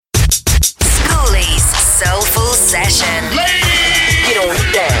session. Ladies, get on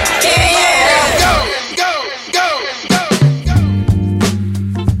down. Yeah. Go, go, go, go, go.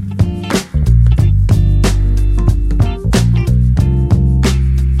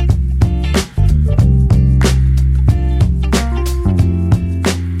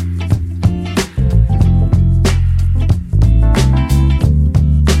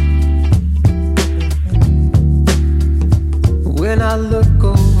 When I look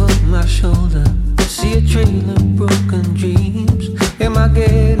over my shoulder, see a trail of broken dreams. Am I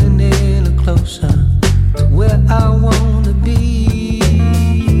getting any closer to where I wanna be?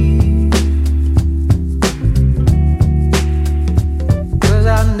 'Cause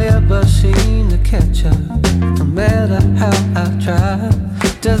I never seem to catch up, no matter how I try.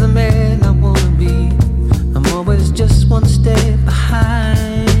 Doesn't mean I wanna be, I'm always just one step behind.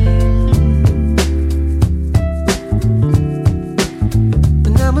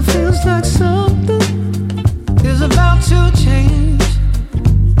 But now it feels like something is about to change.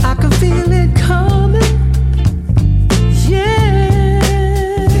 I can feel it coming. Yeah.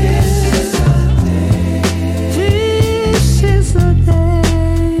 This is the day. This is the day.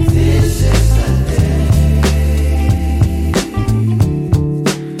 This is the day.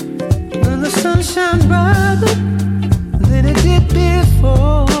 When the sun shines brighter than it did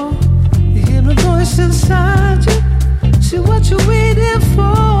before, you hear the voice inside you. See what you're waiting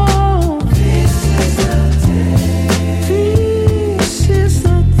for. This is the day. This is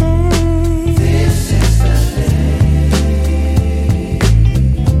the day. This is the day.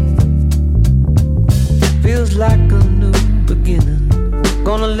 Feels like a new beginning.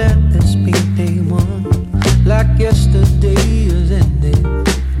 Gonna let this be day one. Like yesterday is ended.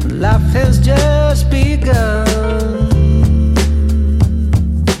 Life has just begun.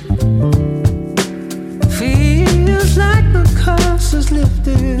 Feels like the curse is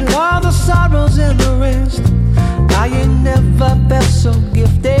lifted, all the sorrows and the rest. I ain't never felt so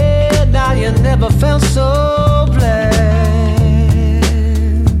gifted, I ain't never felt so blessed.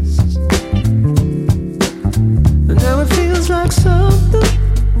 And now it feels like something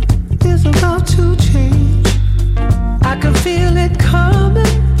is about to change. I can feel it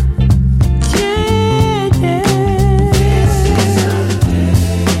coming. Yeah, yeah.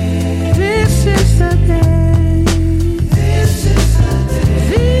 This is the day. This is the day. This is the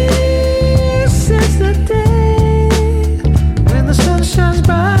day. This is the day. When the sun shines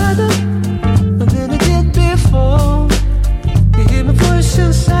brighter than it did before, you hear my voice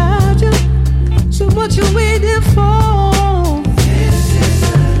inside you. So what you waiting for? This is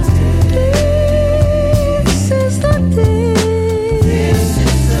the day. This is the day. This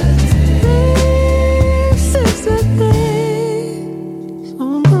is the day. This is the day. So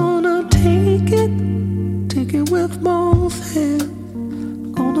I'm gonna take it with both hands.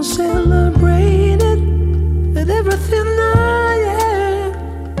 Gonna celebrate it and everything I am.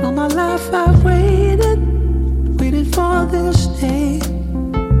 All my life I've waited for this day.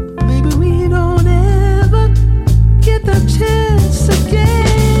 Maybe we don't ever get the chance again.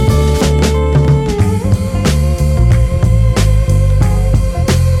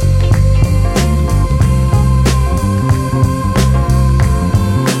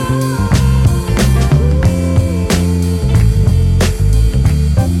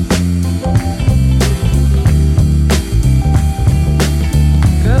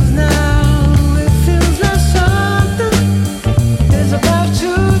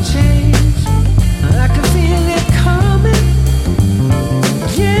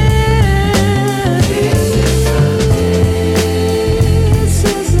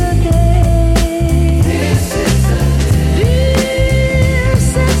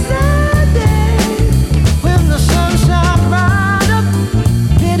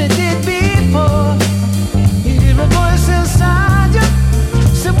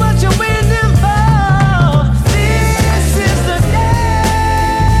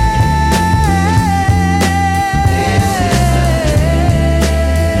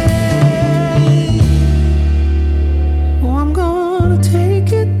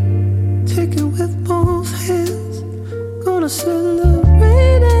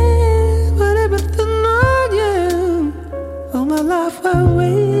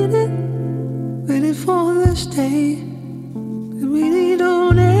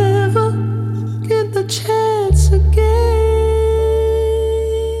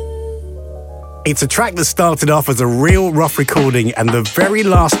 It's a track that started off as a real rough recording and the very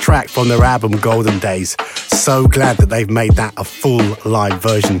last track from their album Golden Days. So glad that they've made that a full live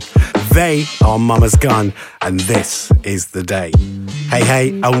version. They are Mama's Gun, and this is The Day. Hey,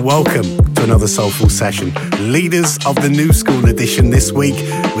 hey, and welcome to another Soulful Session. Leaders of the New School edition this week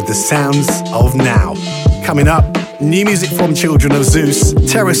with the sounds of now. Coming up, new music from Children of Zeus,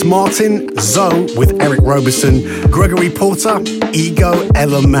 Terrace Martin, Zoe with Eric Roberson, Gregory Porter, Ego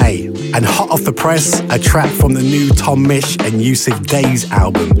Ella May, and hot off the press, a track from the new Tom Misch and Yusuf Days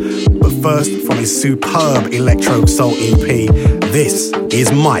album. But first, from his superb electro soul EP, this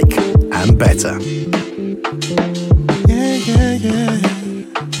is Mike and Better. Yeah, yeah, yeah.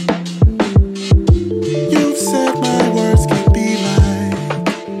 You've said my words can be like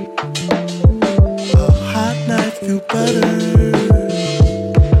a hot knife through butter.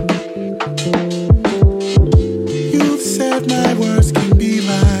 You've said my words can be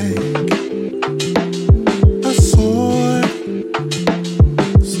like a sword.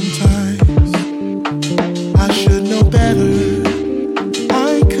 Sometimes I should know better.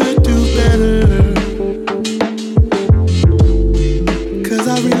 I could do better. 'Cause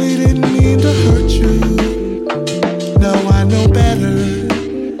I really didn't mean to hurt you. Now I know better,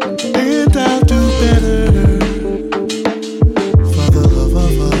 and I'll do better for the love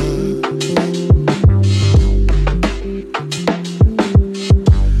of us.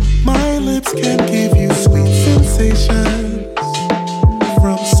 My lips can give you sweet sensations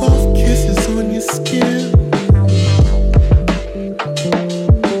from soft kisses on your skin.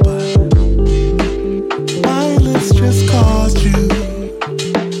 But my lips just caused you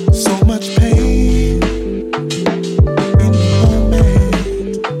so much pain in the moment.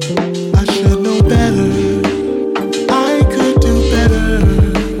 I should know better. I could do better.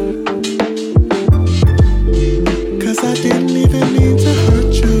 'Cause I didn't even mean to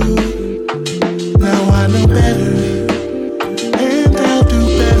hurt you. Now I know better, and I'll do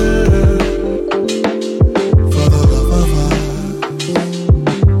better for the love of us.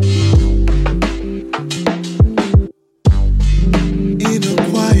 In a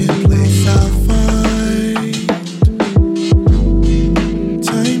quiet place I'll find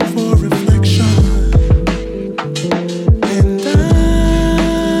time for reflection, and I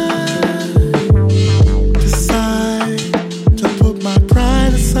decide to put my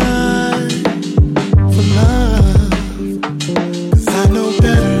pride aside for love. 'Cause I know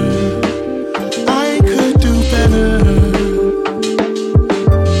better, I could do better.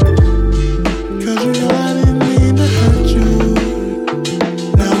 'Cause you know I didn't mean to hurt you.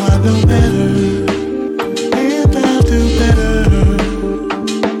 Now I know better, and I'll do better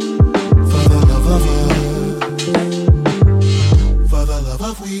for the love of us, for the love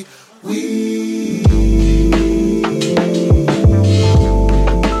of we.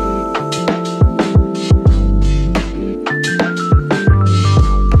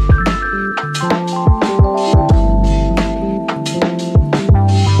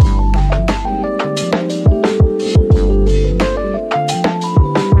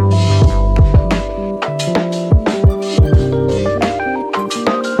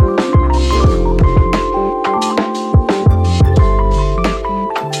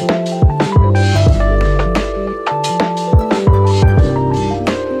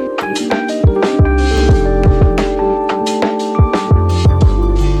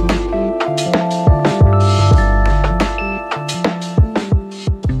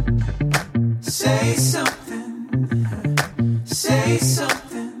 Say something, say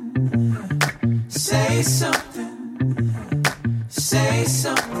something, say something, say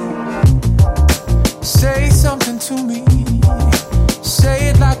something. Say something to me, say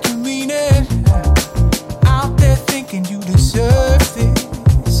it like you mean it. Out there thinking you deserve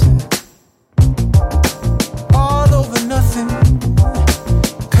this. All over nothing,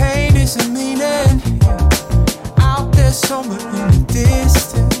 pain isn't meaning. Out there somewhere in the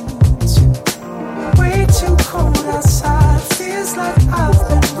distance. Way too cold outside, feels like I've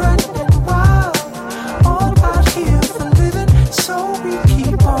been running wild. All out here for living, so we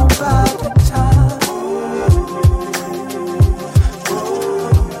keep on biding time.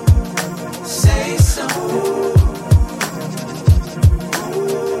 Say something,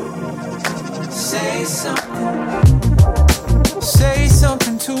 say something, say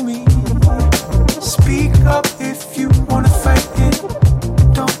something to me. Speak up if you wanna fight it.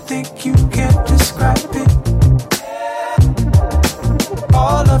 Don't think you can describe it.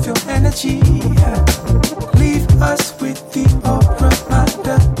 All of your energy, leave us with the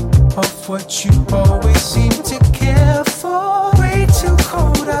reminder of what you always seem to care for. Way too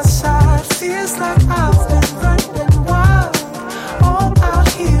cold outside, feels like I've been running wild. All out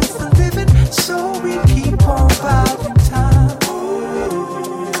here for living, so we keep on biding time.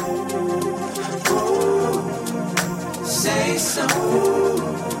 Say something.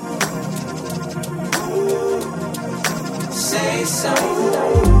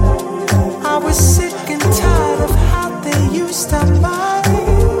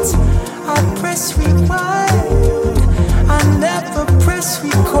 press rewind. I never press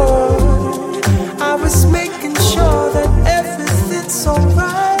record. I was making sure that everything's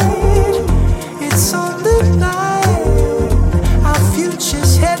alright. It's on the line. Our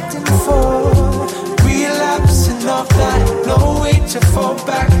future's heading for relapsing off that. No way to fall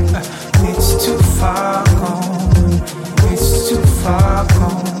back. It's too far gone. It's too far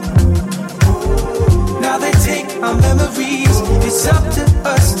gone. Now they take our memories. It's up to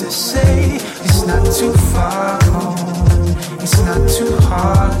us to say it's not too far gone. It's not too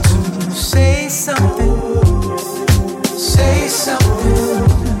hard to say something. Say something.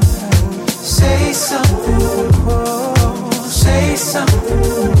 Say something. Oh, say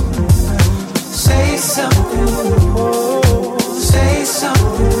something. Say something. Oh, say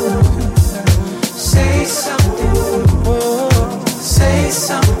something. Say something. Oh, say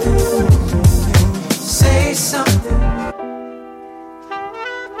something. Say something.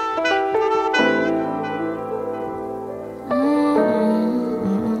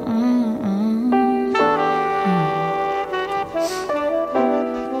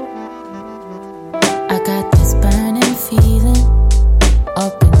 I got this burning feeling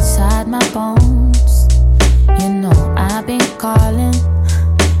up inside my bones. You know I've been calling,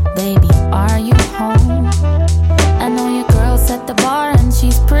 baby, are you home? I know your girl's at the bar and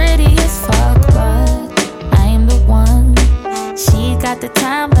she's pretty as fuck, but I am the one. She got the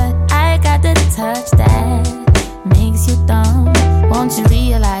time, but I got the touch that makes you dumb. Won't you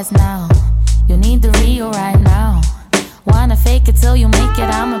realize now? You need the real right now. Wanna fake it till you make it,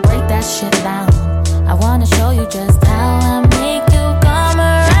 I'ma break that shit down. I wanna show you just how I make you come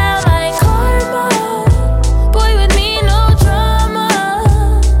around like karma. Boy, with me, no drama.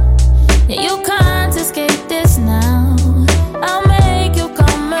 Yeah, you can't escape this now. I'll make you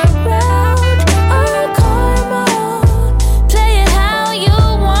come around. Oh, karma. Play it how you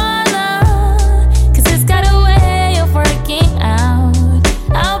wanna. 'Cause it's got a way of working out.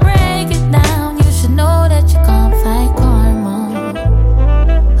 I'll break it down. You should know that you can't fight karma.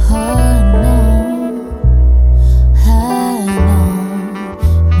 Oh, no.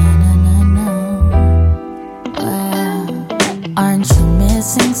 Aren't you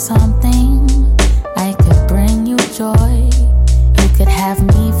missing something? I could bring you joy. You could have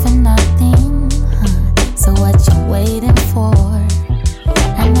me for nothing, so what you waiting for?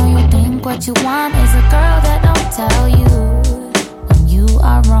 I know you think what you want is a girl that don't tell you when you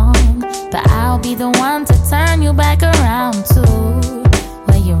are wrong, but I'll be the one to turn you back around to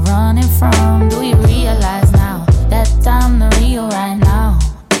where you're running from. Do you realize now that I'm the real right now?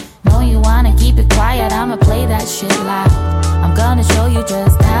 Know you wanna keep it quiet, I'ma play that shit loud. I'm gonna show you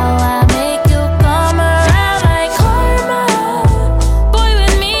just how I make you come around like karma. Boy,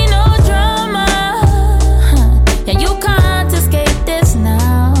 with me, no drama. Yeah, you can't escape this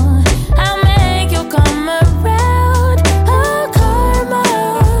now. I'll make you come around. Oh, karma.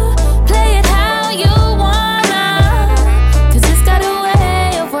 Play it how you wanna. 'Cause it's got a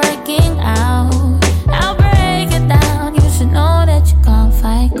way of working out. I'll break it down. You should know that you can't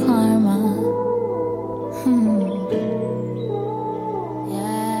fight karma.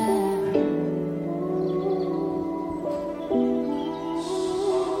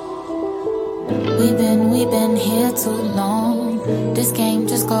 We've been here too long. This game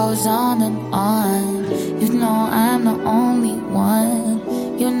just goes on and on. You know I'm the only one.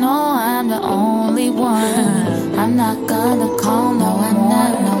 You know I'm the only one. I'm not gonna call no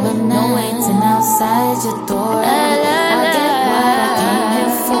more. No waiting outside your door. I'll get what I came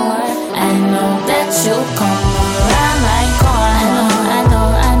here for. I know that you'll come around like karma. I know.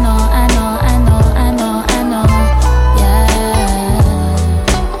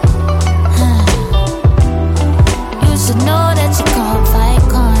 Know that you can't fight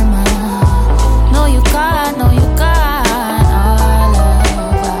karma. No, you can't. No, you can't. All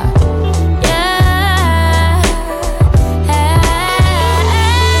over. Yeah.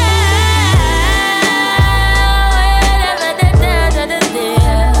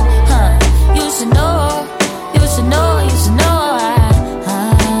 You should know. You should know. You should know.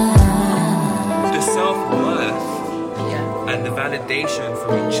 The self-worth and the validation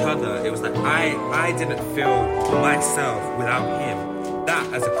from each other. It was like I didn't feel myself without him. That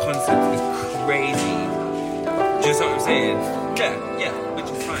as a concept is crazy. Do you know what I'm saying? Yeah, which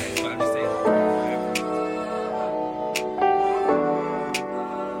is fine, but I'm just saying.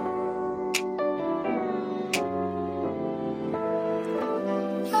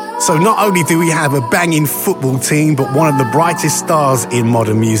 So not only do we have a banging football team, but one of the brightest stars in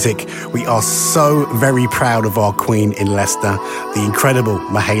modern music, we are so very proud of our queen in Leicester, the incredible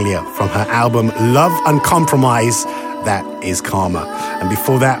Mahalia, from her album Love and Compromise, that is Karma. And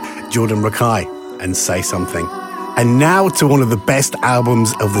before that, Jordan Rakei and Say Something. And now to one of the best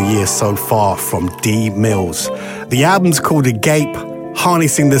albums of the year so far from D Mills. The album's called Agape,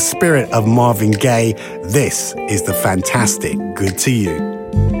 harnessing the spirit of Marvin Gaye. This is the fantastic Good to You.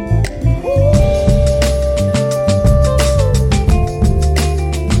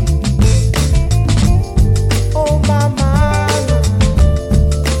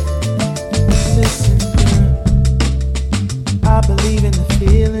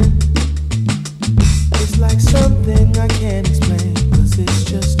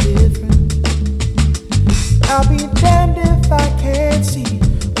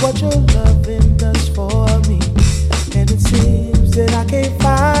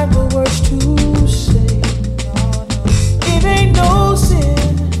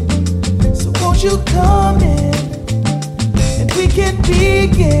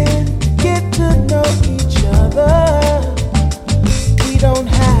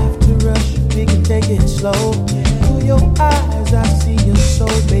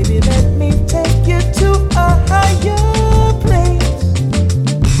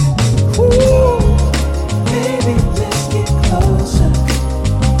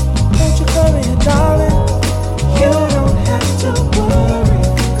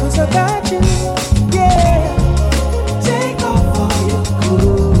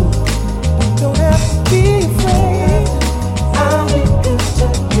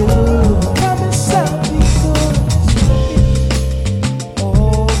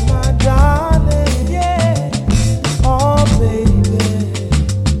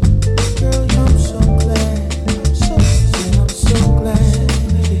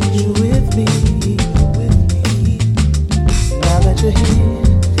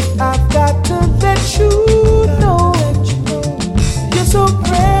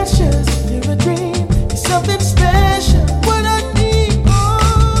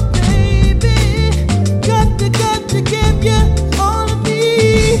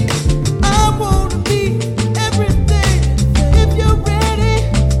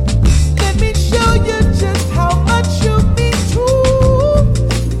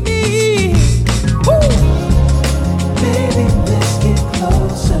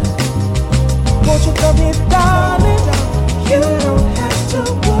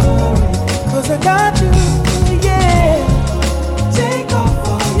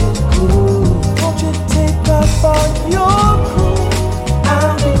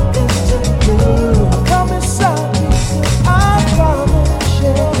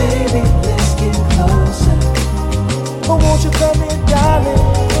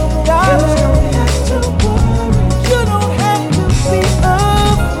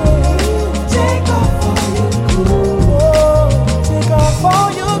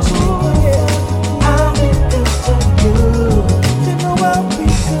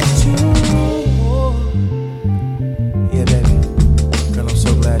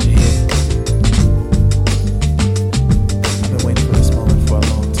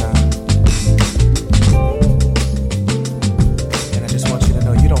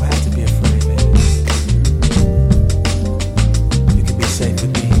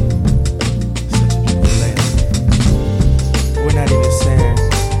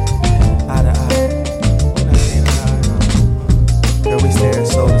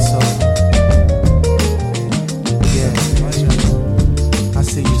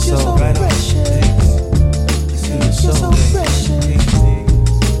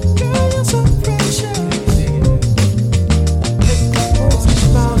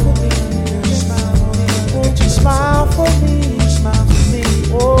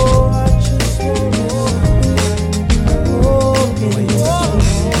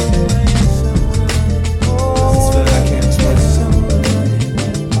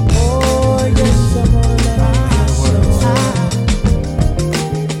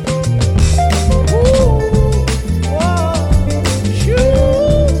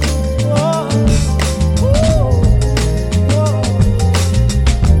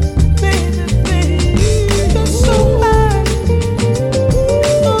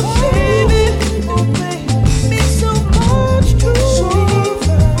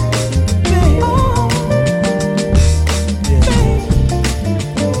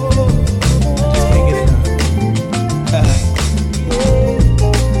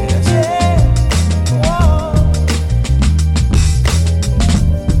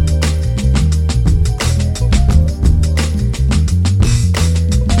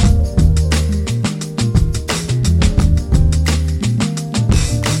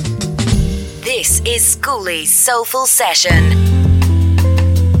 is Schooley's Soulful Session.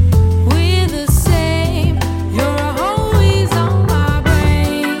 We're the same, you're always on my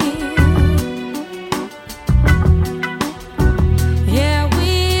brain.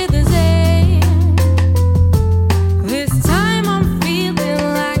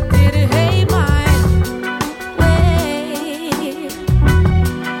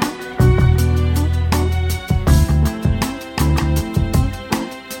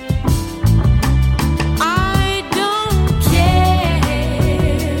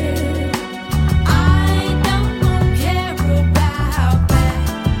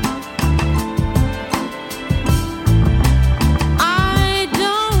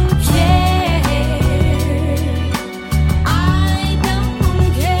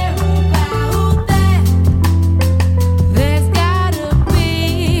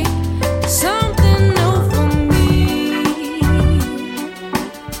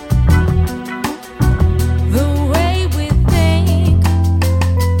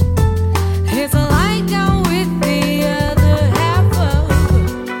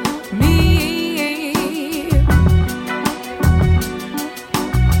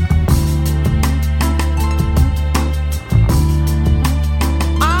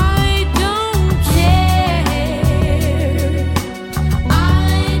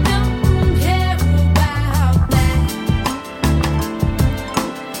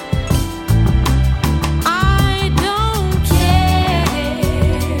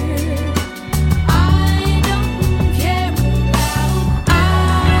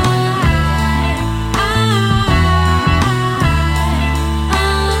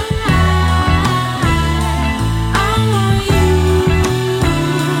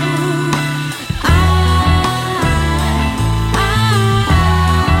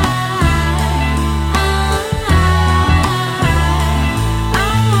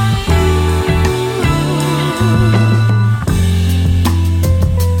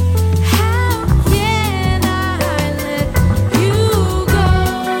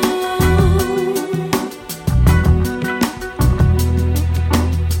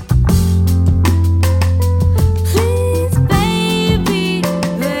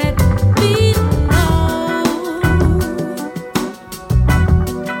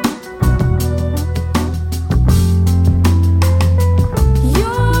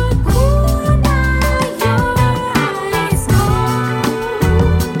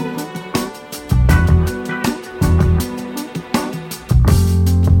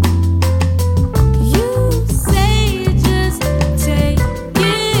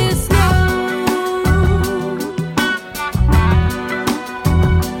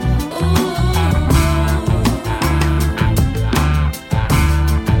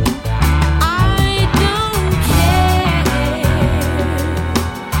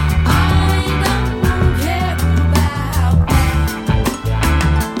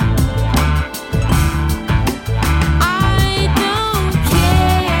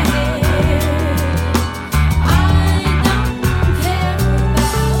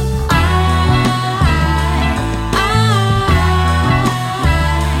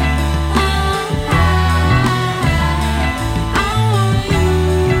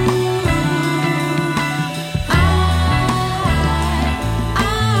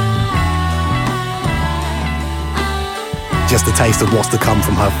 a taste of what's to come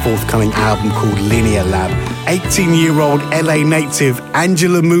from her forthcoming album called Linear Lab. 18-year-old LA native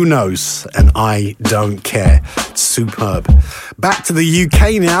Angela Munoz, and I Don't Care. Superb. Back to the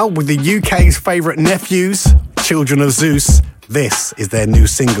UK now with the UK's favourite nephews, Children of Zeus. This is their new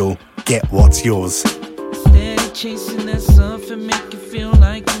single, Get What's Yours. Steady chasing that something, make you feel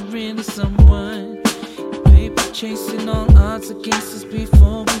like you're really someone. Paper chasing all odds against us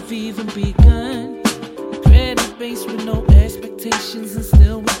before we've even begun. Credit based with no expectations, and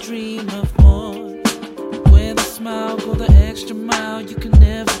still we dream of more. With a smile, go the extra mile, you can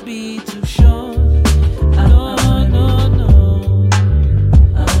never be too sure. No.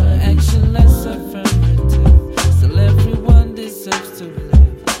 Action less affirmative, still everyone deserves to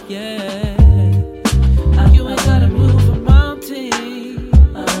live, yeah. You ain't gotta move a mountain,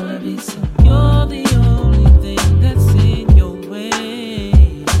 I wanna be someone. You're the only thing that's in your way.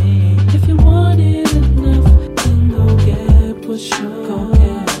 If you want it enough, then go get what you're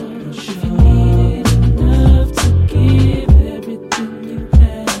if you need it enough to give everything you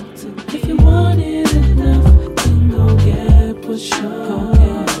have to. If you want it enough, then go get what you're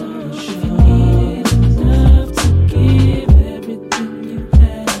if you need it enough to give everything you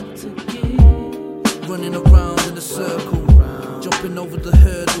have to give. Running around in a circle, jumping over the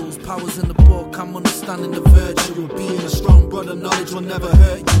hurdles. Powers in the book, I'm understanding the virtue of being a strong brother. Knowledge will never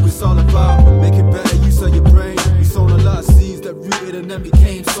hurt you. It's all about making better use of your brain. We sown a lot of seeds that rooted and then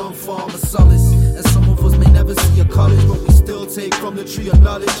became some form of solace. And some of us may never see a college, but we still take from the tree of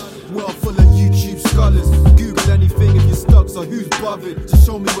knowledge. World full of YouTube scholars. Google anything if you're stuck, so who's bothered? Just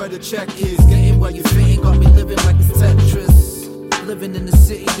show me where the check is. Getting where you're fitting, got me living like it's Tetris. Living in the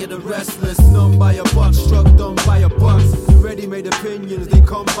city, get a restless. Numb by a box, struck dumb by a box. The ready-made opinions, they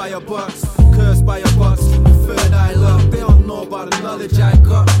come by a box. Cursed by a box, keep your third eye locked. They don't know about the knowledge I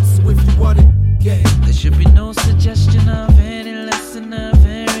got. So if you want it, get it. There should be no suggestion of any less than the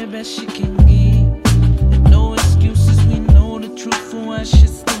very best you can give. And no excuses, we know the truth for why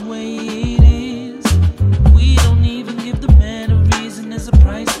shit's the way it is. We don't even give the man a reason, there's a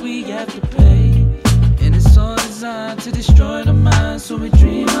price we have to pay. And it's all designed to destroy the mind, so we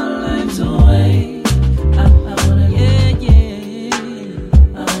dream our lives away. I wanna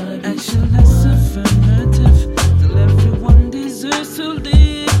action less affirmative, till everyone deserves to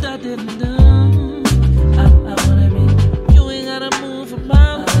live. I didn't know. I wanna be. You ain't gotta move a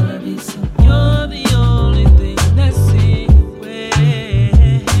mountain. I wanna be someone. You're the only thing that's in your way.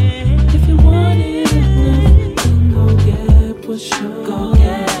 If you want it enough, then go get what you're go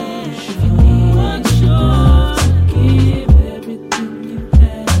get. If you need what you're to give everything you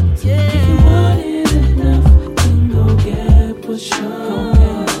have to. If you want it enough, then go get what you're go get.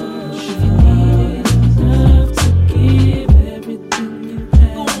 If you need it enough to give everything you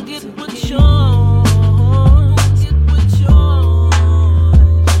have, go get what you're. Get what you're.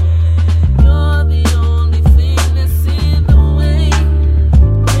 You're the only thing that's in the way.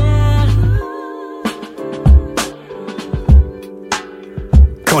 Yeah.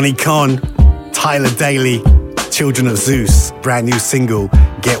 Connie Con, Tyler Daly, Children of Zeus, brand new single,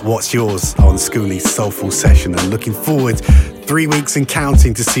 Get What's Yours, on Schooley's Soulful Session. And looking forward 3 weeks and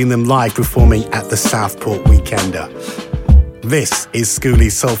counting to seeing them live performing at the Southport Weekender. This is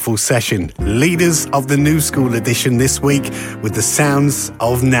Schooley's Soulful Session, leaders of the New School edition this week with the sounds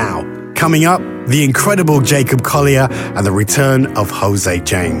of now. Coming up, the incredible Jacob Collier and the return of Jose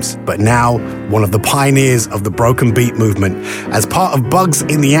James. But now, one of the pioneers of the broken beat movement. As part of Bugs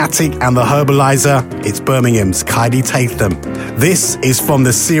in the Attic and the Herbalizer, it's Birmingham's Kaidi Tatham. This is from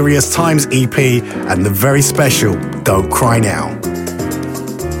the Serious Times EP and the very special Don't Cry Now.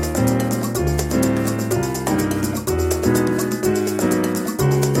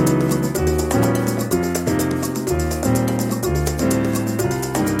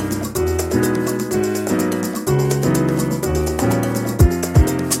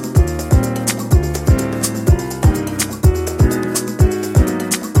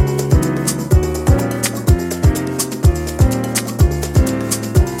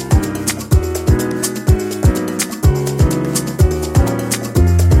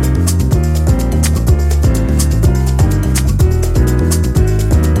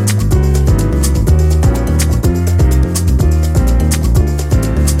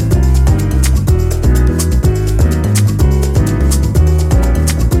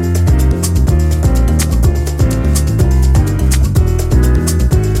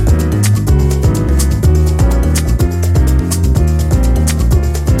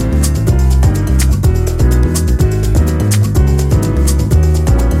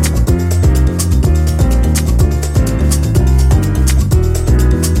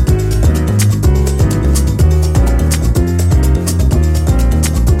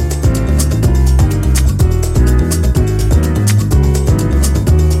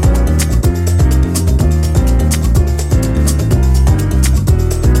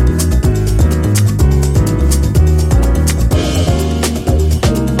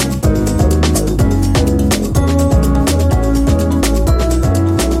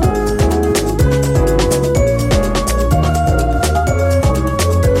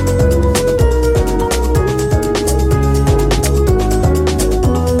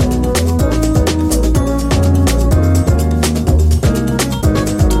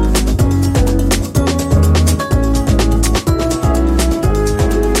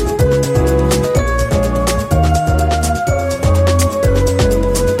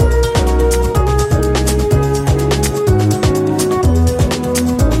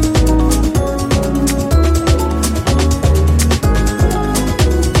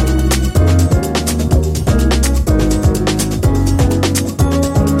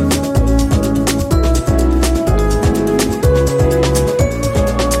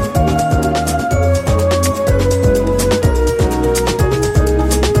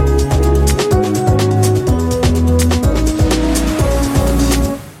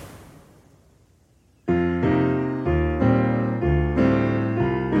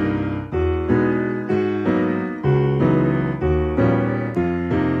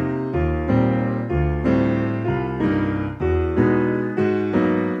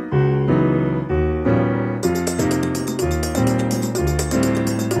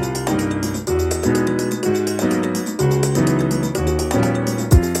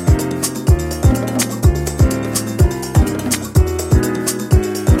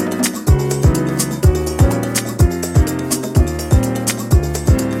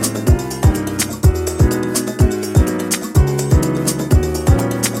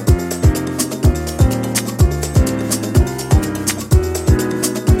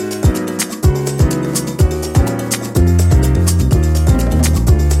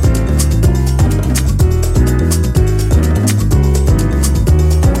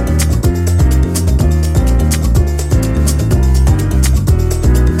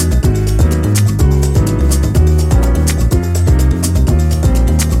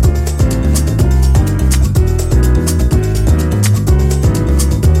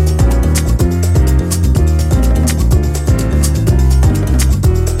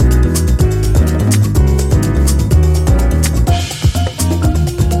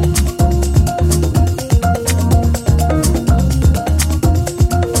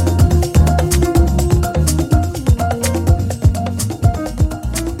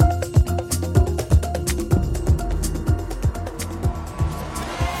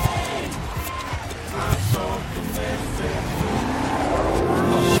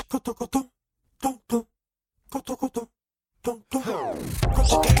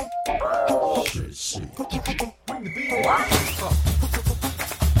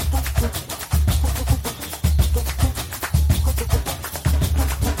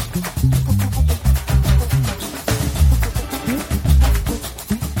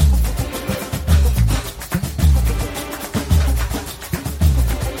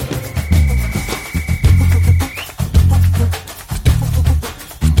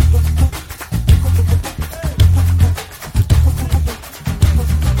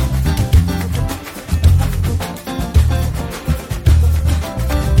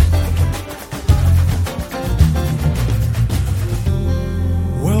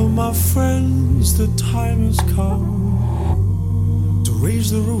 the time has come to raise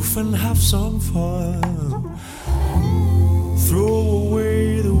the roof and have some fun. Throw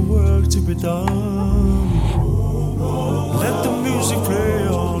away the work to be done. Let the music play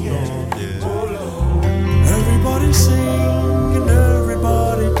on. Everybody sing and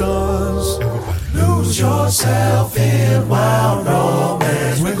everybody dance. Lose yourself in wild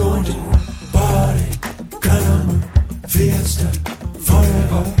romance. We're going to party, caramba, fiesta,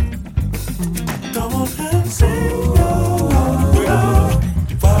 forever. Come on and sing. We're going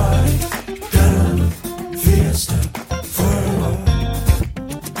to party, caramba, fiesta, forever.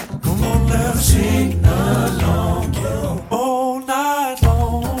 Come on, let's sing along. All night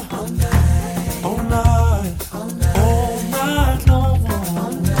long. All night. All night. All night long.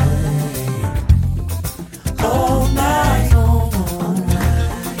 All night long.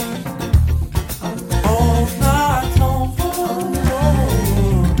 All night long.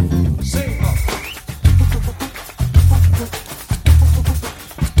 Sing.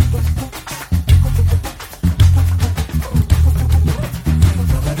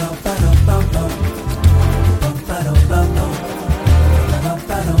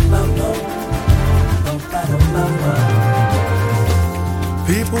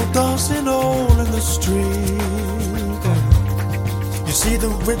 People dancing all in the street. You see the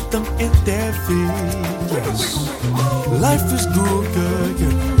rhythm in their feet. Yes. Life is good, good,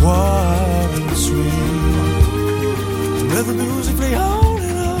 good, wild and sweet. Let the music play on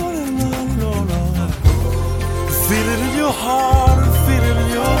and on and on and on. And on. Feel it in your heart and feel it in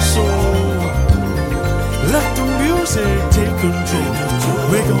your soul. Let the music take control.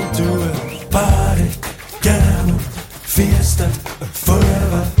 We're gonna do it. Party, gamble, fiesta,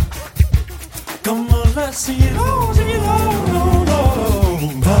 forever. Come on, let's sing it all, sing it all.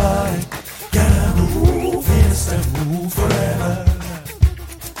 Party, gamble, fiesta, forever.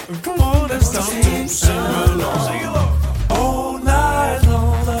 Come on, let's dance to sing along, sing along. All night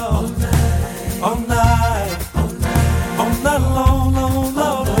long, all night, all night, all night long, long, long,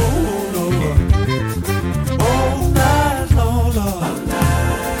 long. All night long, all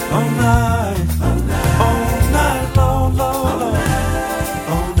night, all night, all night long, long,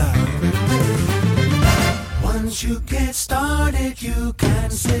 all night. Once you get started, you can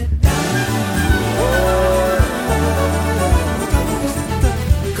sit down.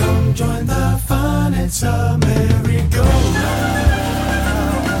 Come join the fun, it's a merry-go-round.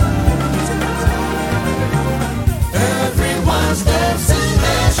 Everyone steps in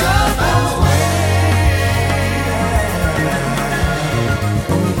their troubles way.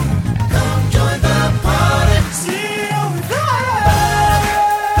 Come join the party, see how we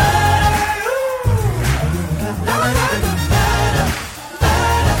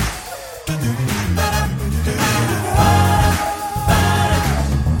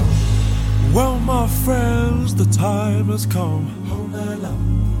Well, my friends, the time has come.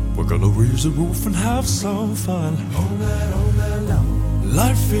 We're gonna raise the roof and have some fun.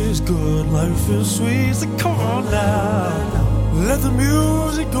 Life is good, life is sweet, so come on now. Let the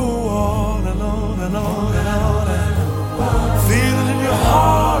music go on and on and on and on and on. Feel it in your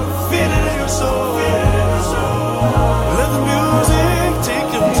heart, feel it in your soul. Let the music take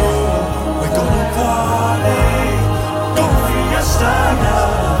control. We're gonna party, go fiesta now.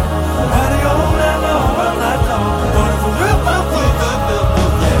 Party all night long, all night long. Party for real,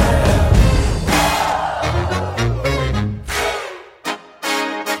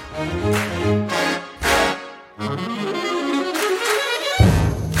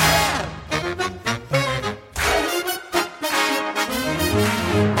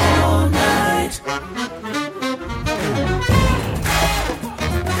 all night.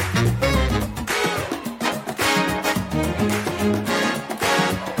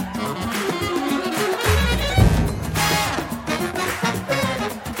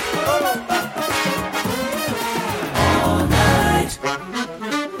 All night.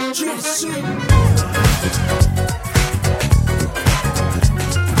 Jesse.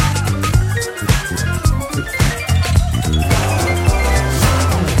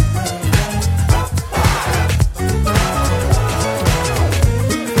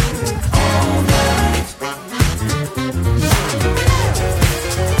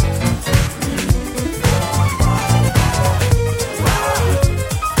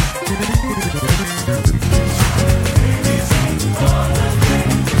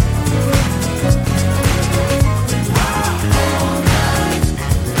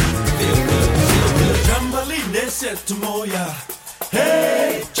 To Moya.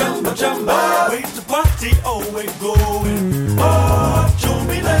 Hey, jumba jumba, wait the party, oh we're going. Oh,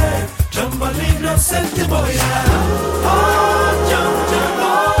 Jumile, Jambalina, Senti Moya. Oh, jumba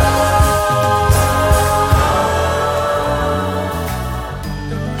jumba.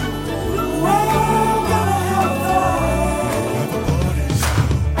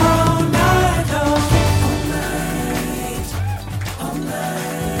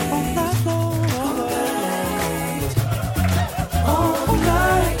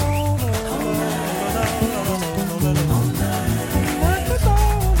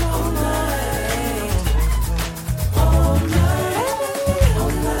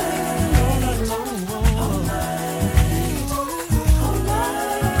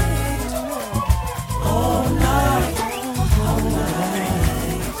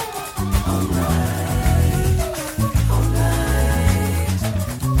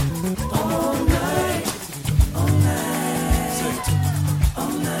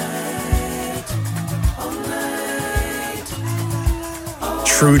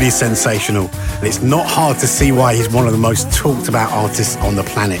 truly sensational, and it's not hard to see why he's one of the most talked about artists on the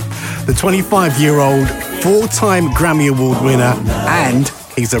planet. The 25-year-old, 4-time Grammy Award winner, and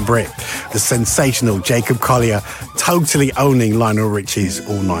he's a Brit. The sensational Jacob Collier, totally owning Lionel Richie's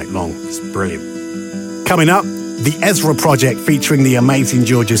All Night Long. It's brilliant. Coming up, the Ezra Project featuring the amazing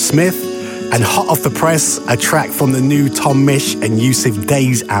Georgia Smith, and hot off the press, a track from the new Tom Misch and Yusuf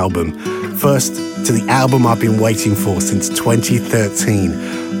Day's album. First, to the album I've been waiting for since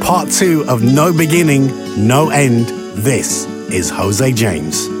 2013. Part 2 of No Beginning, No End. This is Jose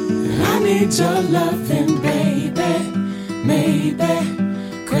James. I need your loving, baby,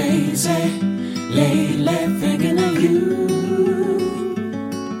 maybe crazy, lately thinking of you.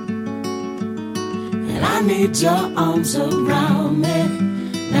 And I need your arms around me,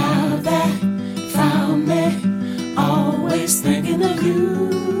 now that you found me, always thinking of you.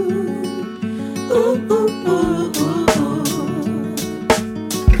 Ooh, ooh, ooh, ooh, ooh.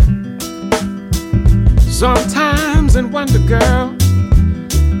 Sometimes in wonder, girl,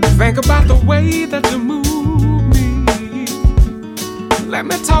 think about the way that you move me. Let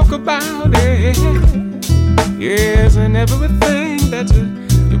me talk about it. Yes, and everything that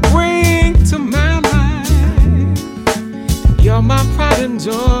you bring to my life. You're my pride and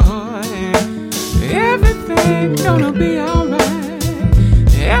joy. Everything gonna be alright.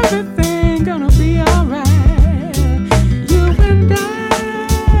 Everything gonna be alright. You and I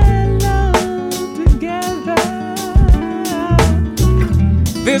love together.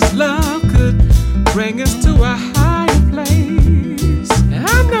 This love could bring us to a higher place.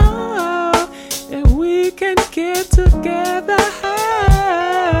 I know that we can get together.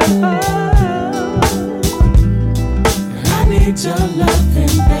 I need your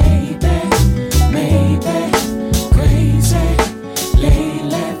loving, baby, maybe crazy,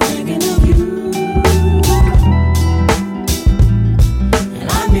 lately thinking of you. And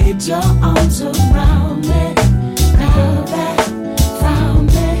I need your arms around me, now that found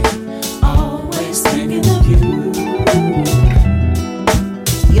me, always thinking of you.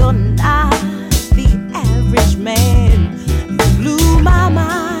 You're not the average man. You blew my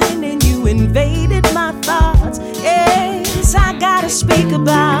mind and you invaded my thoughts. Yes, I gotta speak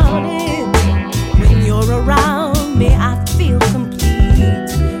about it. When you're around me, I feel complete.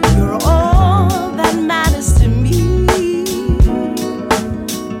 You're all that matters to me.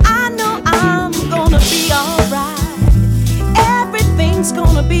 I know I'm gonna be alright. Everything's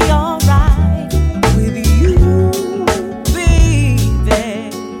gonna be alright with you, baby.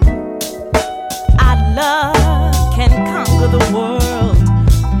 Our love can conquer the world.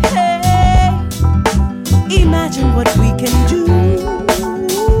 Hey, imagine what we can do.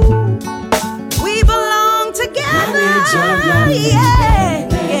 We belong together. I need your love, yeah,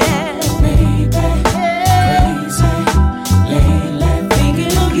 baby, crazy, lately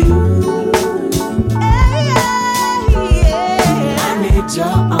thinking of you. I need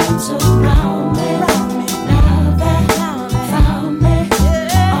your arms around me, now that found me,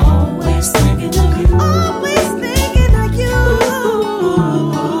 always thinking of you. Always thinking of you.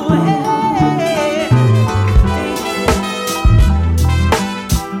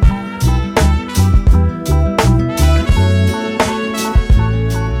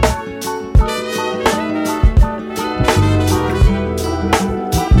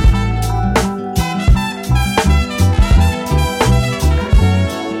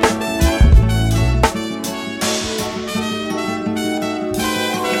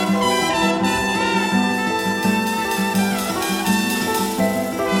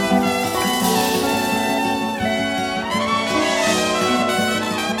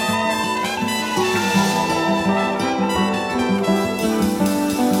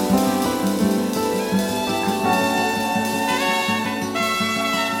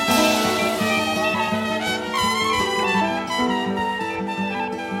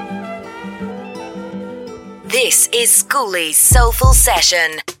 This is Schooley's Soulful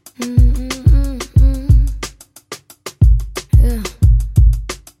Session.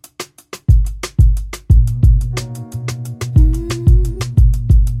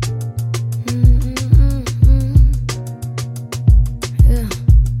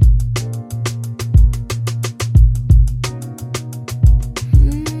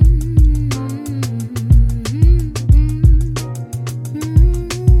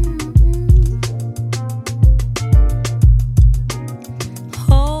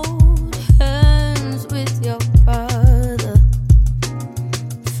 Hold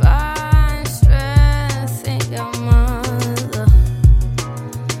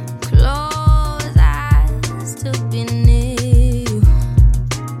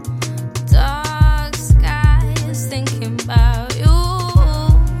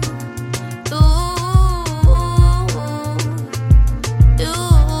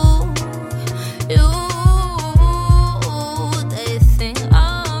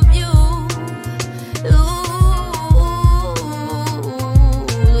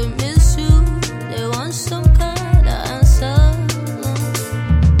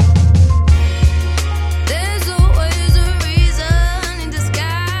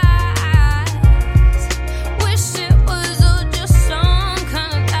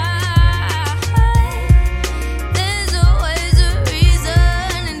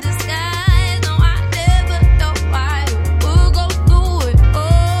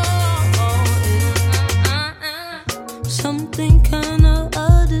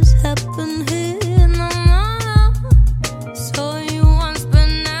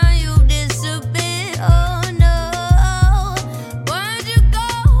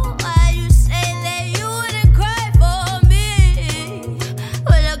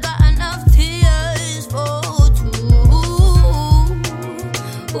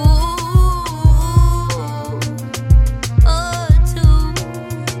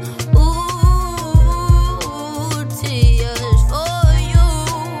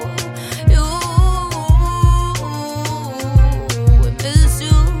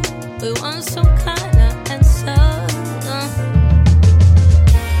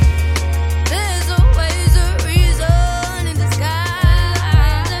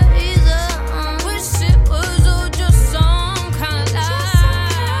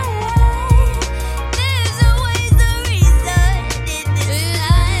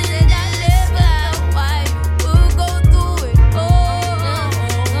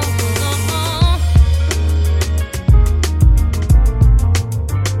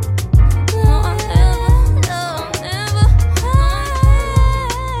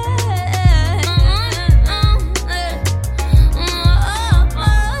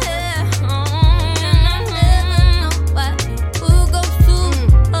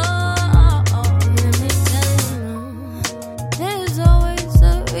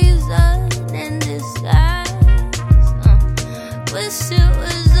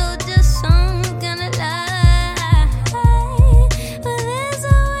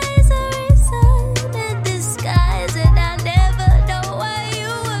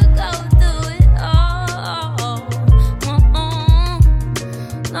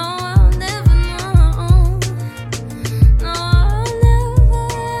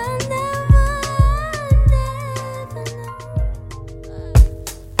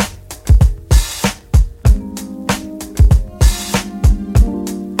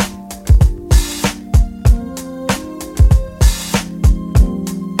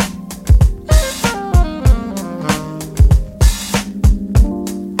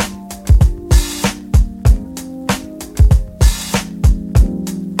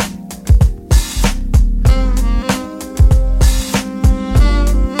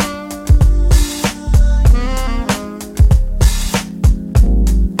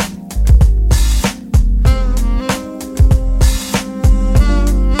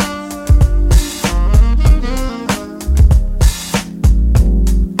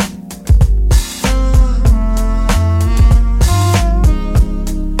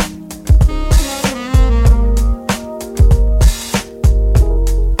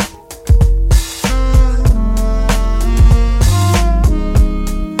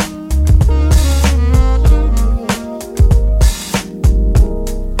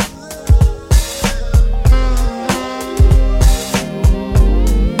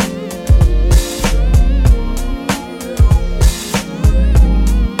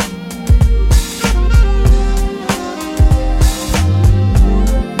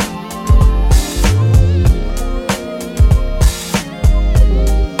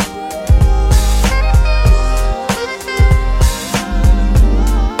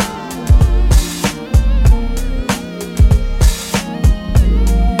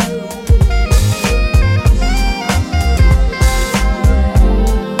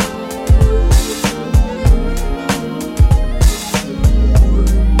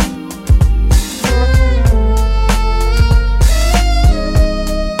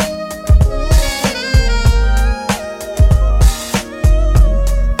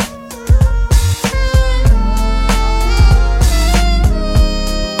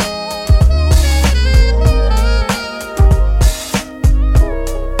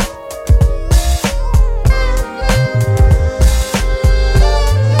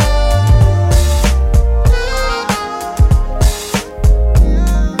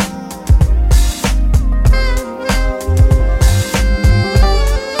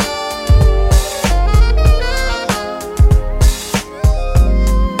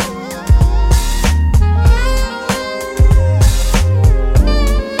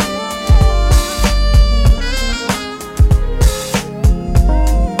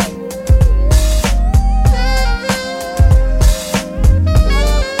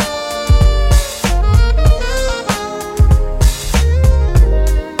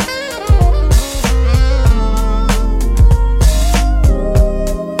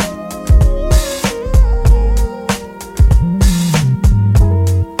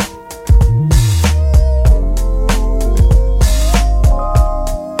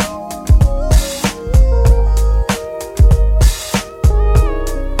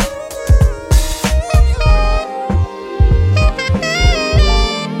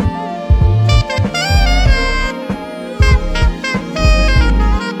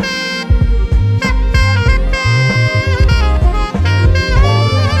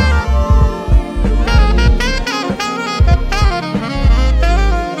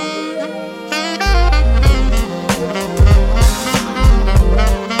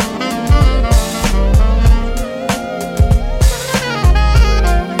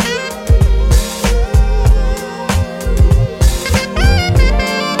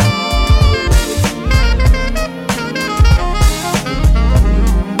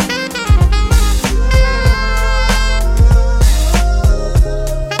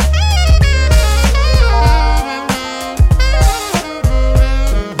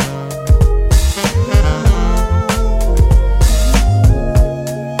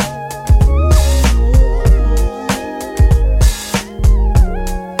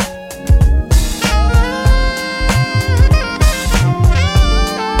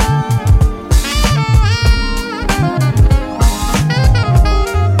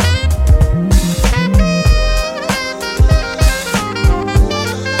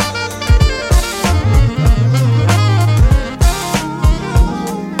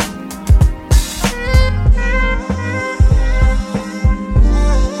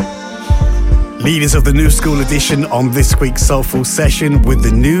Leaders of the New School Edition on this week's Soulful Session with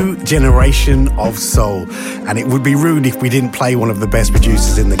the new generation of soul. And it would be rude if we didn't play one of the best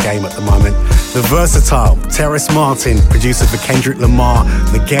producers in the game at the moment. The versatile Terrace Martin, producer for Kendrick Lamar,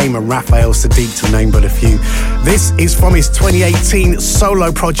 The Game and Raphael Sadiq, to name but a few. This is from his 2018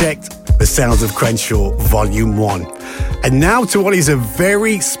 solo project, The Sounds of Crenshaw, Volume 1. And now to what is a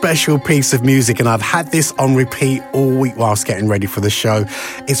very special piece of music, and I've had this on repeat all week whilst getting ready for the show.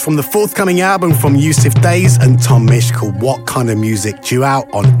 It's from the forthcoming album from Yusuf Days and Tom Misch called What Kind of Music, due out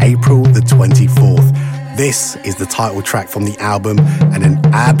on April the 24th. This is the title track from the album and an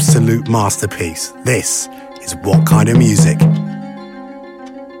absolute masterpiece. This is What Kind of Music.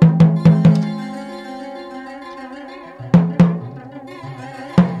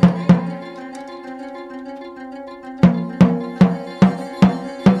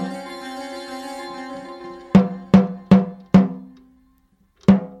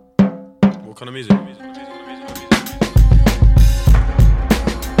 Kind of music.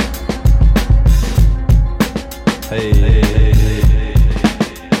 Hey.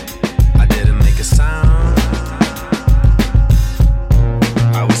 I didn't make a sound.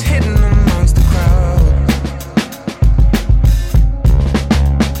 I was hidden amongst the crowd.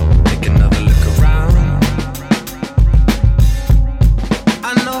 Take another look around.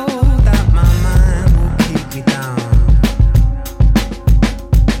 I know that my mind will keep me down.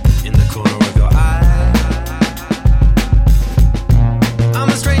 In the corner of your eye, I'm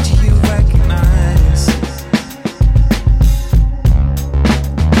a stranger you recognize.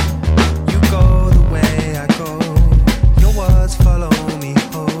 You go the way I go, your words follow me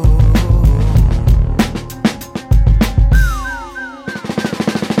home.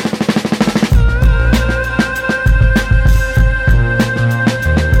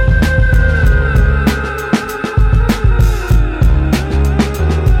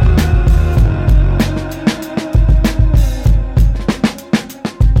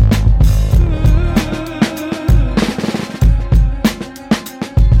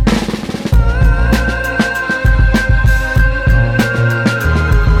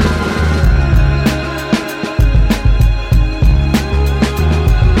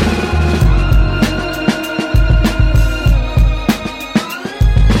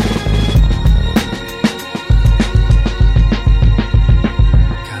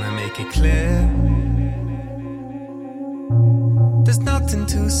 There's nothing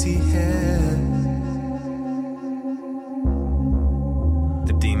to see here.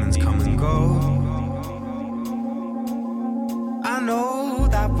 The demons come and go. I know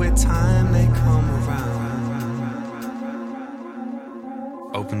that with time they come around.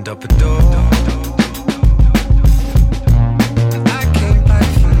 Opened up a door.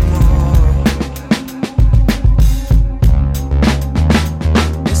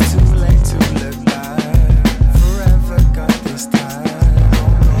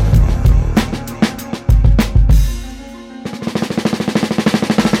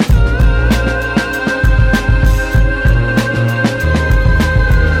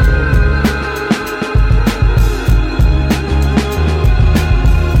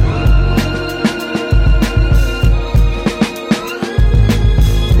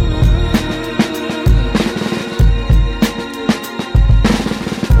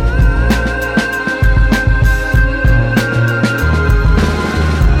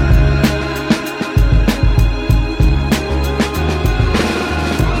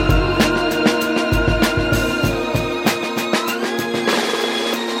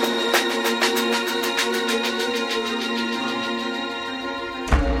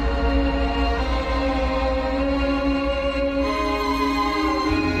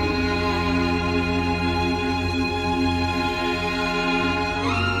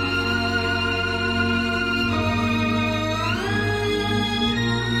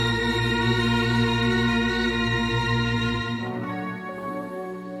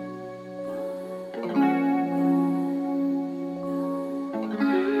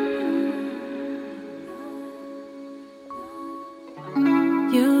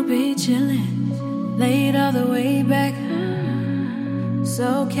 You'll be chillin', laid all the way back,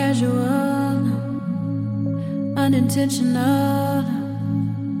 so casual, unintentional,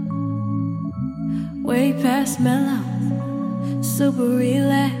 way past mellow, super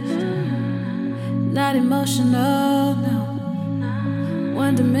relaxed, not emotional, no,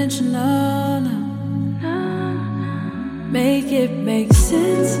 one-dimensional, no. Make it make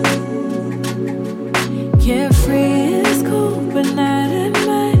sense. Carefree is cool, but not at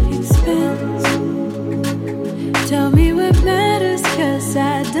my expense. Tell me what matters, 'cause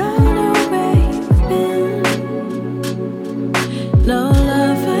I don't know where you've been. No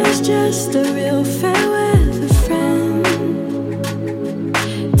lovers, just a real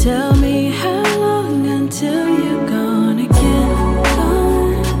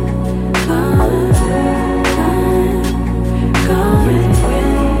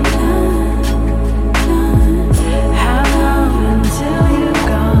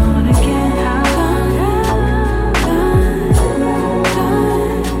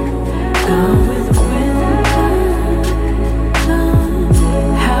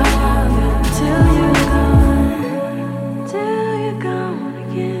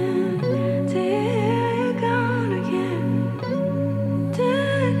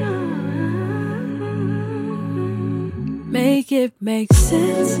Make it make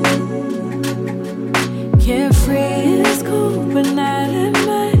sense. Carefree is cool, but not at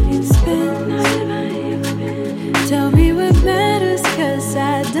my expense. Tell me what matters, 'cause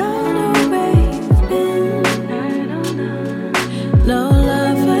I don't know where you've been. No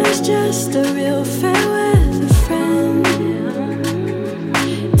love was just a real farewell, a friend.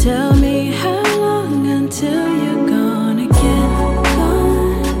 Tell me how long until you're gone again.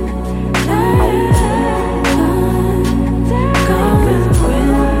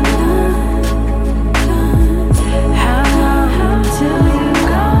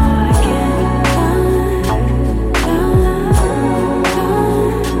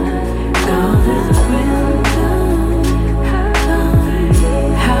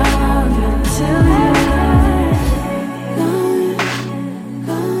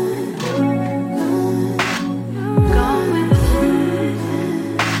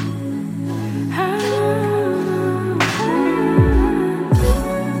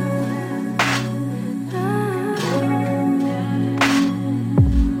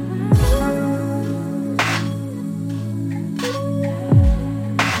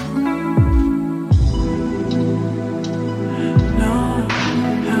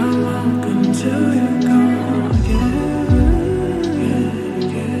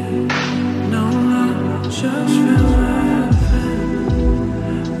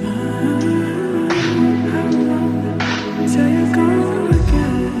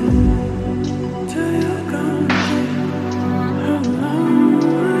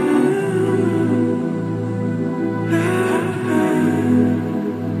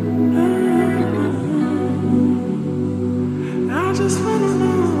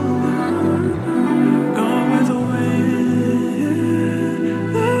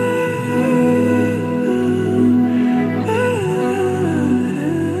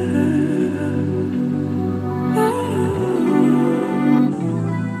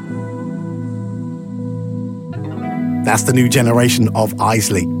 That's the new generation of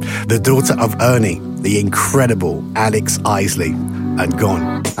Isley, the daughter of Ernie, the incredible Alex Isley, and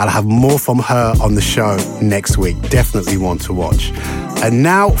gone. I'll have more from her on the show next week. Definitely want to watch. And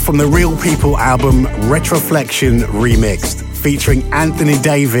now from the Real People album, Retroflexion Remixed, featuring Anthony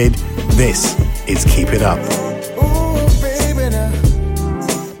David, this is Keep It Up.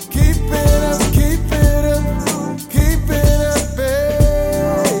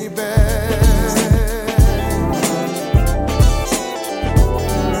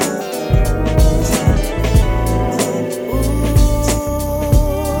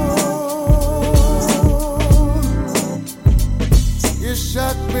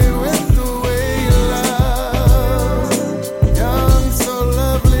 Young, so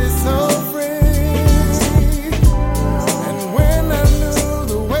lovely, so free.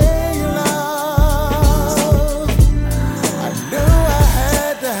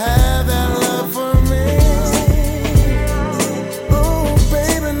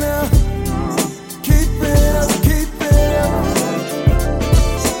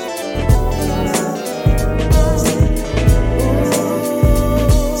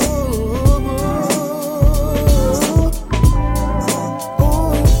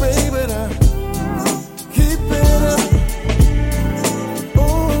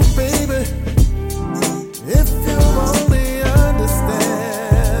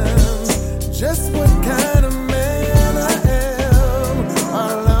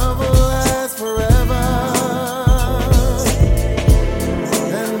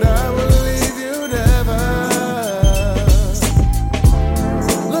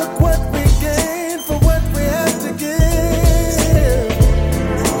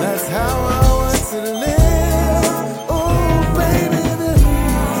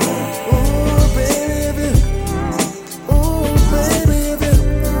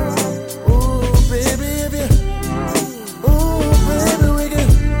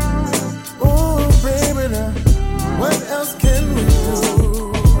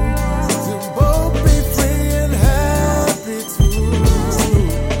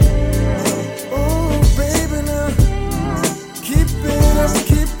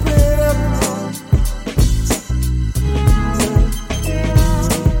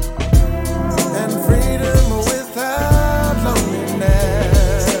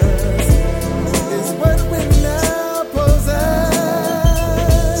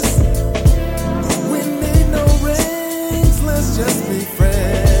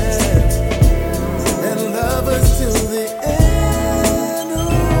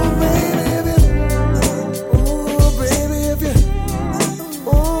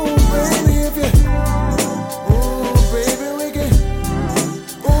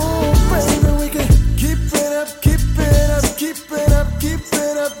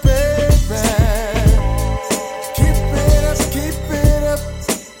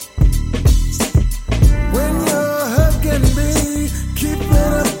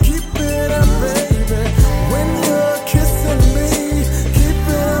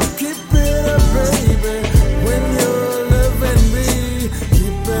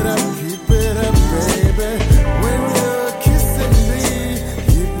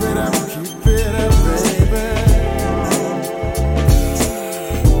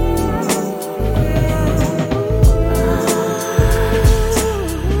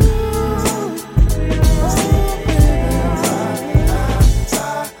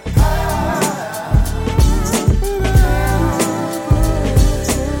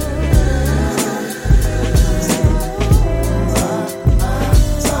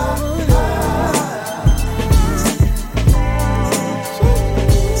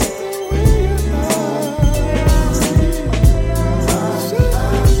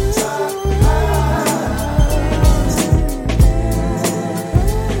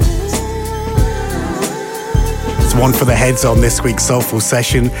 one for the heads on this week's Soulful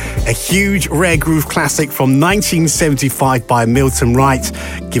Session. A huge rare groove classic from 1975 by Milton Wright,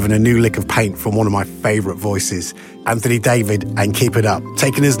 given a new lick of paint from one of my favourite voices, Anthony David and Keep It Up,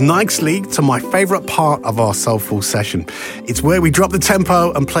 taking us nicely to my favourite part of our Soulful Session. It's where we drop the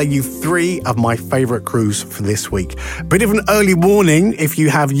tempo and play you 3 of my favourite grooves for this week. Bit of an early warning, if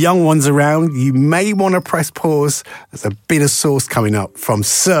you have young ones around, you may want to press pause. There's a bit of sauce coming up from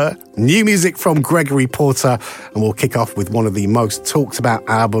Sir, new music from Gregory Porter, and we'll kick off with one of the most talked about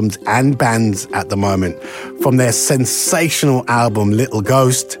albums and bands at the moment. From their sensational album Little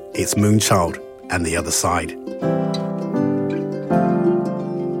Ghost, it's Moonchild and The Other Side.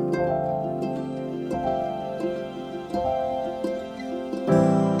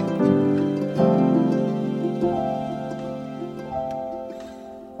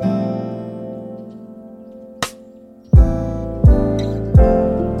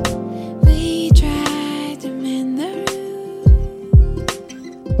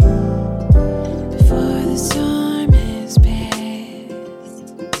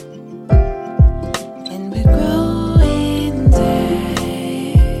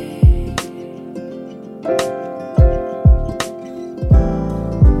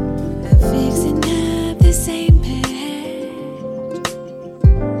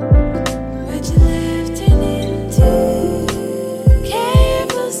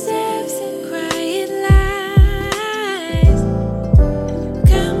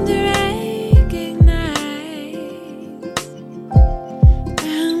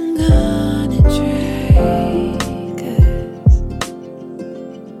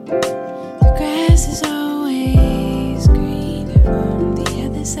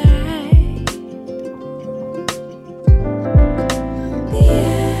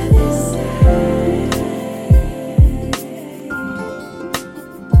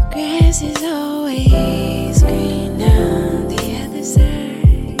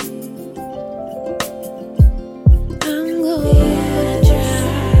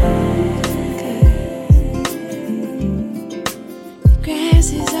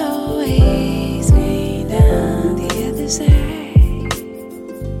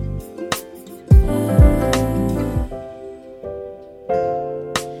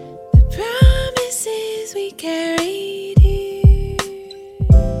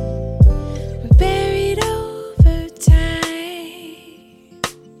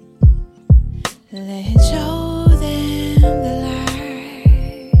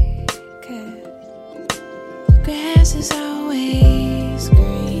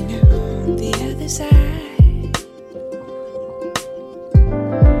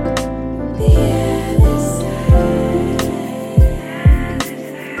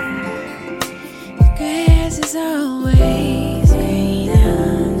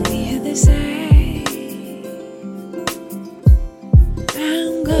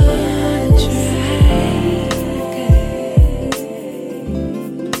 I'm gonna try.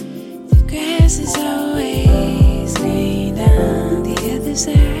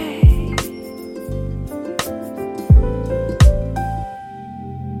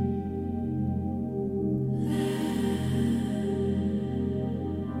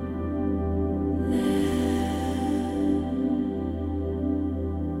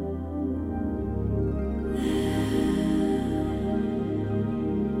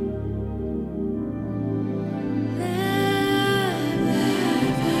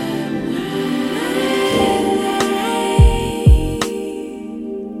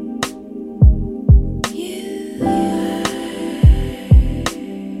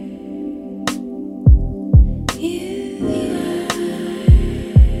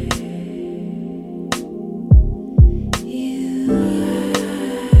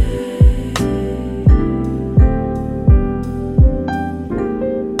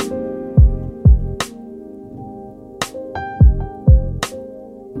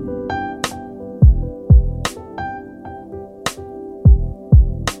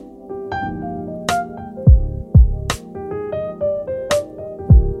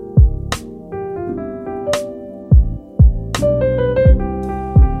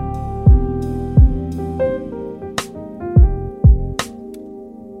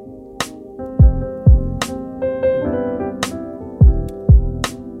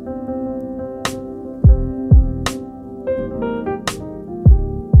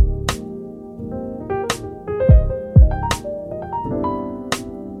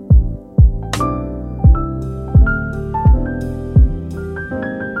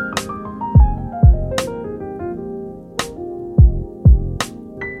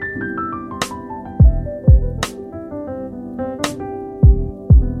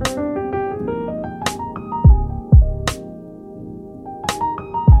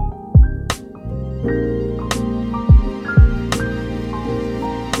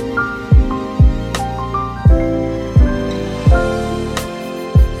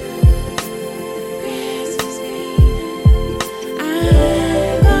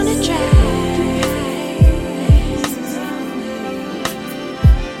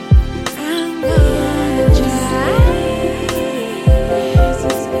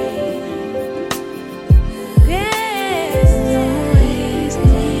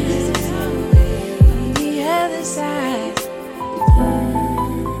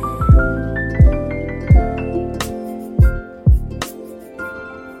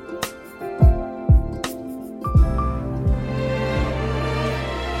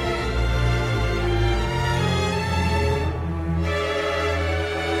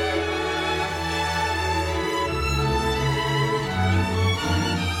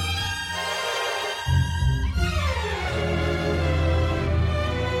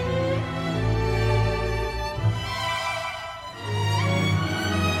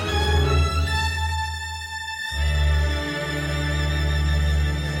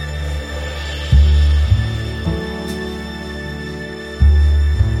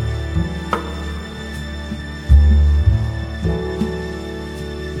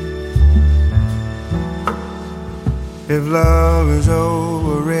 If love is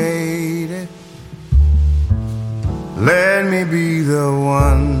overrated, let me be the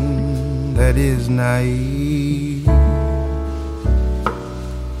one that is naive.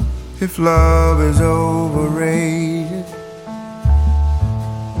 If love is overrated,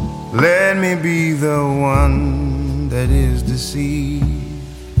 let me be the one that is deceived.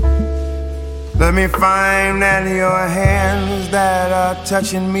 Let me find that your hands that are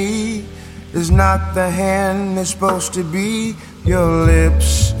touching me is not the hand that's supposed to be. Your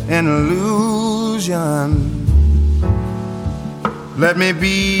lips an illusion. Let me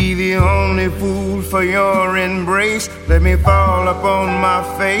be the only fool for your embrace. Let me fall upon my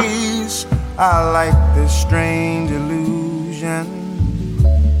face. I like this strange illusion.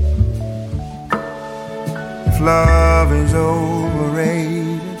 If love is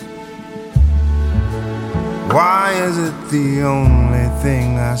overrated, why is it the only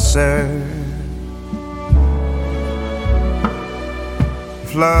thing I serve?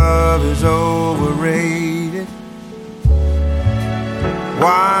 If love is overrated,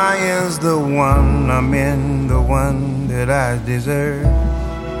 why is the one I'm in the one that I deserve?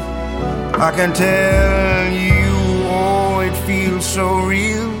 I can tell you, oh, it feels so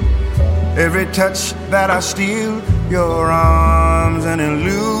real. Every touch that I steal, your arms an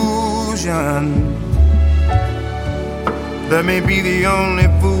illusion. Let me be the only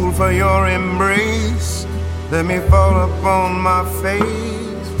fool for your embrace. Let me fall upon my face.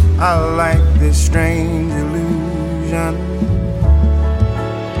 I like this strange illusion.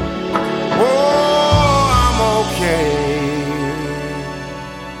 Oh, I'm okay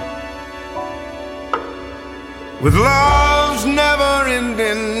with love's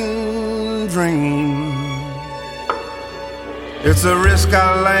never-ending dream. It's a risk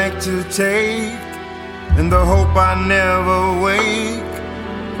I like to take, in the hope I never wake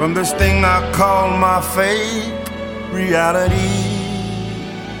from this thing I call my fate, reality.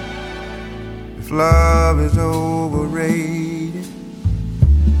 If love is overrated,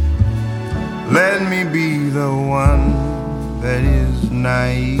 let me be the one that is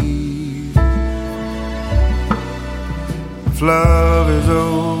naive. If love is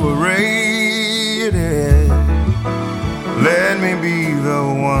overrated, let me be the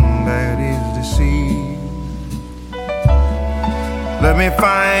one that is deceived. Let me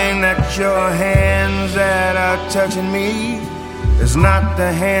find that your hands that are touching me is not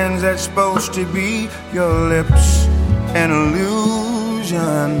the hands that's supposed to be. Your lips an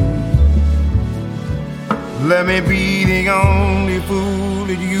illusion. Let me be the only fool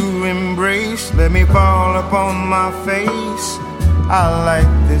that you embrace. Let me fall upon my face. I like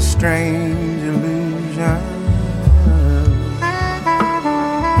this strange illusion.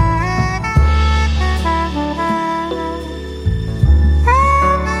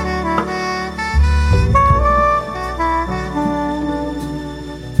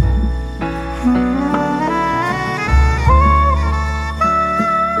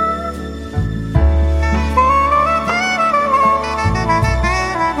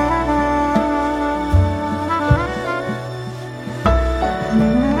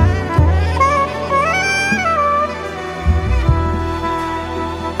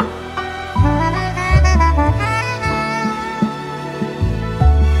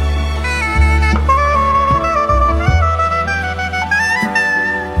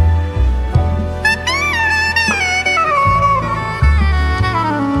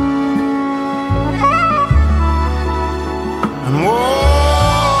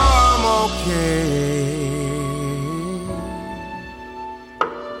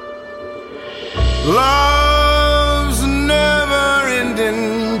 Love's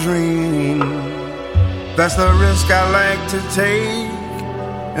never-ending dream. That's the risk I like to take,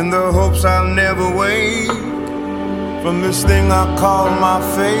 in the hopes I'll never wake from this thing I call my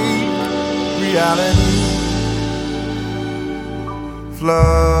fate, reality. If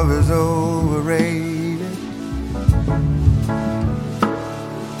love is overrated,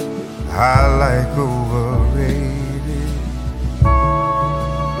 I like overrated.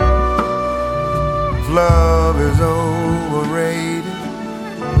 Love is overrated,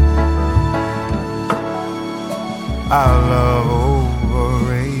 I love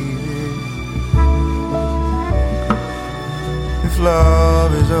overrated. If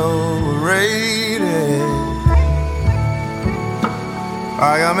love is overrated,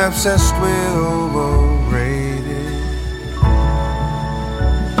 I am obsessed with overrated.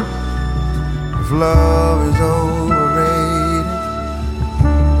 If love is overrated,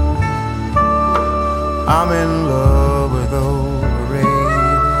 I'm in love with overrated.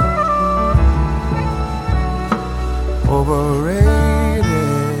 Overrated.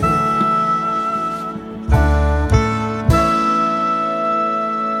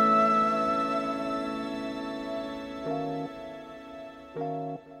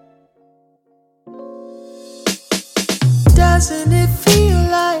 Doesn't it feel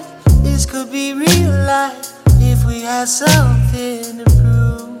like this could be real life if we had something to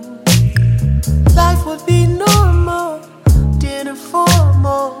prove? Life would be normal, dinner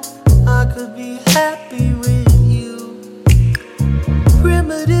formal. I could be happy with you.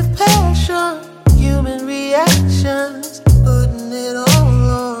 Primitive passion, human reactions, putting it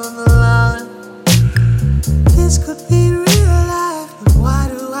all on the line. This could be real life, but why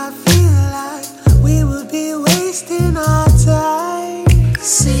do I feel like we would be wasting our time?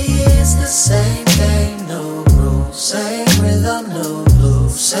 See, it's the same thing, no rules, same rhythm, no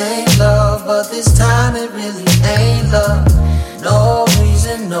blues, same love, but this time it really ain't love. No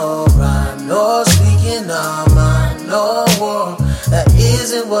reason, no rhyme, no speaking our mind, no war. That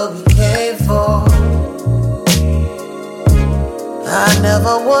isn't what we came for. I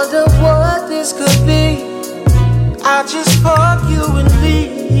never wondered what this could be. I just fuck you and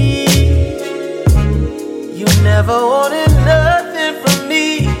leave. You never wanted nothing from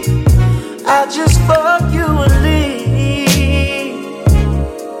me. I just fuck you and leave.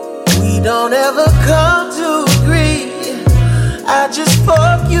 We don't ever come to agree. I just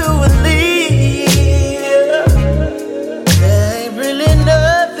fuck you and leave. There ain't really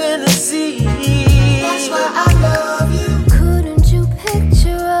nothing to see. That's why I love you. Couldn't you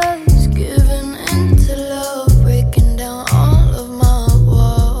picture us giving into love, breaking down all of my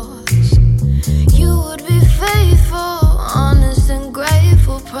walls? You would be faithful, honest and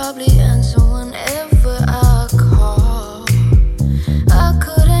grateful, probably answer whenever I call. I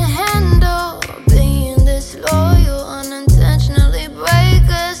couldn't handle being this loyal, unintentionally break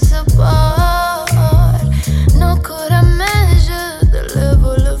us apart. Nor could I measure the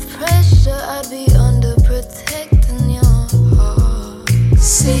level of pressure I'd be under protecting your heart.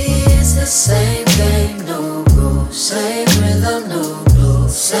 See, it's the same thing, no rules, same rhythm, no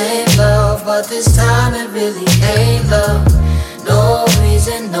blues, same love, but this time it really ain't love. No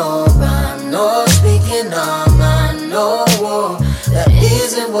reason, no rhyme, no speaking our mind, no war. That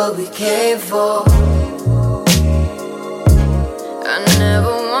isn't what we came for. I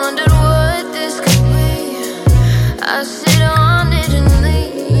never wondered what this could be. I sit on it and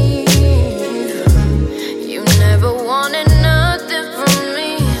leave. You never wanted nothing from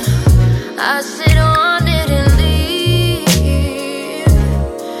me. I sit on it and leave.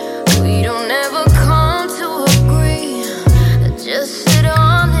 We don't ever come to agree. I just sit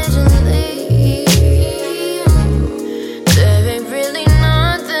on it and leave. There ain't really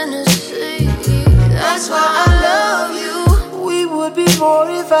nothing to see. That's why I love you. We would be more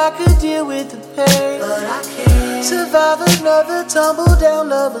if I could deal with the pain, but I can't survive another tumble down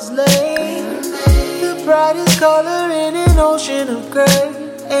lover's lane. The brightest color in an ocean of gray.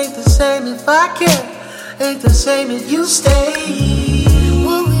 Ain't the same if I can't, ain't the same if you stay.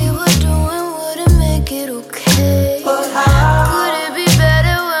 What we were doing wouldn't make it okay. But how could it be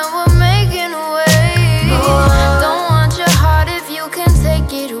better when we're making a way? Don't want your heart if you can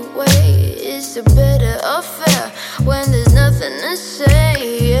take it away. It's a better affair when there's nothing to say.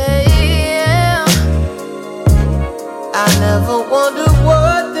 I never wondered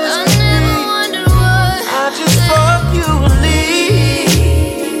what this could be. I just fuck you and leave.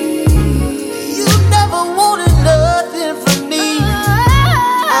 You never wanted nothing from me.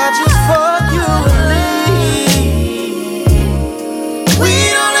 I just fuck you and leave. We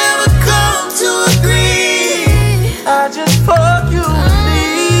don't ever come to agree. I just fuck you and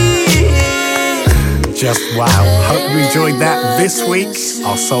leave. Just wow. Hope you enjoyed that. This week,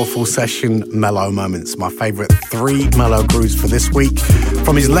 our Soulful Session Mellow Moments. My favourite 3 mellow grooves for this week.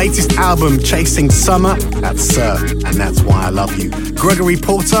 From his latest album, Chasing Summer, that's Sir, and That's Why I Love You. Gregory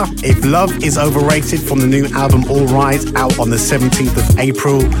Porter, If Love Is Overrated, from the new album All Rise, out on the 17th of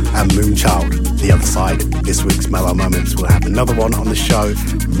April. And Moonchild, The Other Side. This week's Mellow Moments. We'll have another one on the show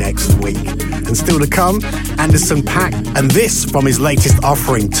next week. And still to come, Anderson .Paak, and this from his latest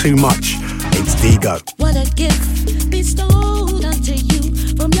offering, Too Much. It's Digo. What a gift bestowed unto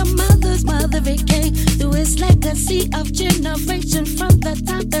you from your mother's mother. It came through its legacy of generation from the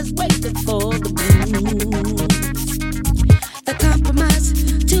time that's waited for the blues. The compromise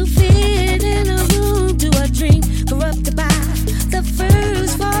to fit in a room to a dream corrupted by the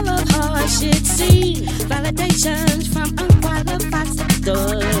first fall of hardship. See validations from unqualified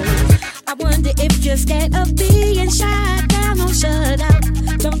sectors. I wonder if you're scared of being shot down or shut out.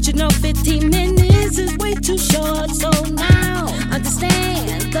 Don't you know 15 minutes is way too short? So now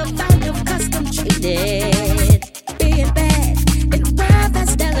understand the value of custom treated. Being bad in a world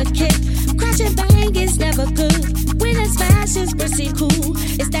that's delicate. Crashing bang is never good. When it's fast, it's pretty cool.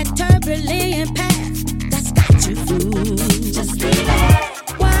 It's that turbulent path that's got you through. Just leave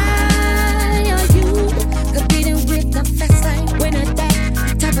it. Why are you competing with the fast life?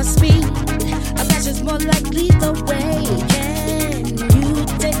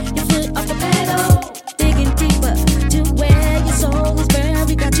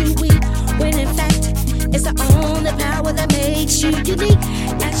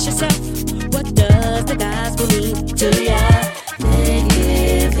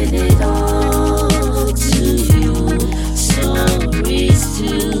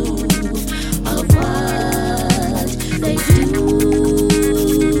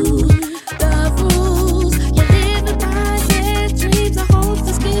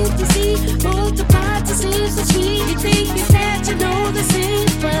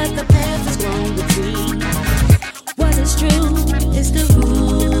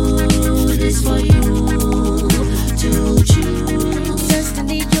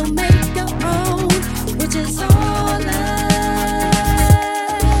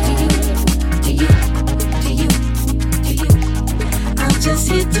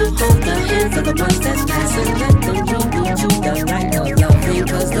 for the ones that's passing. Let them lead you to the light of loving,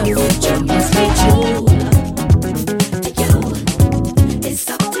 cause the future must be true.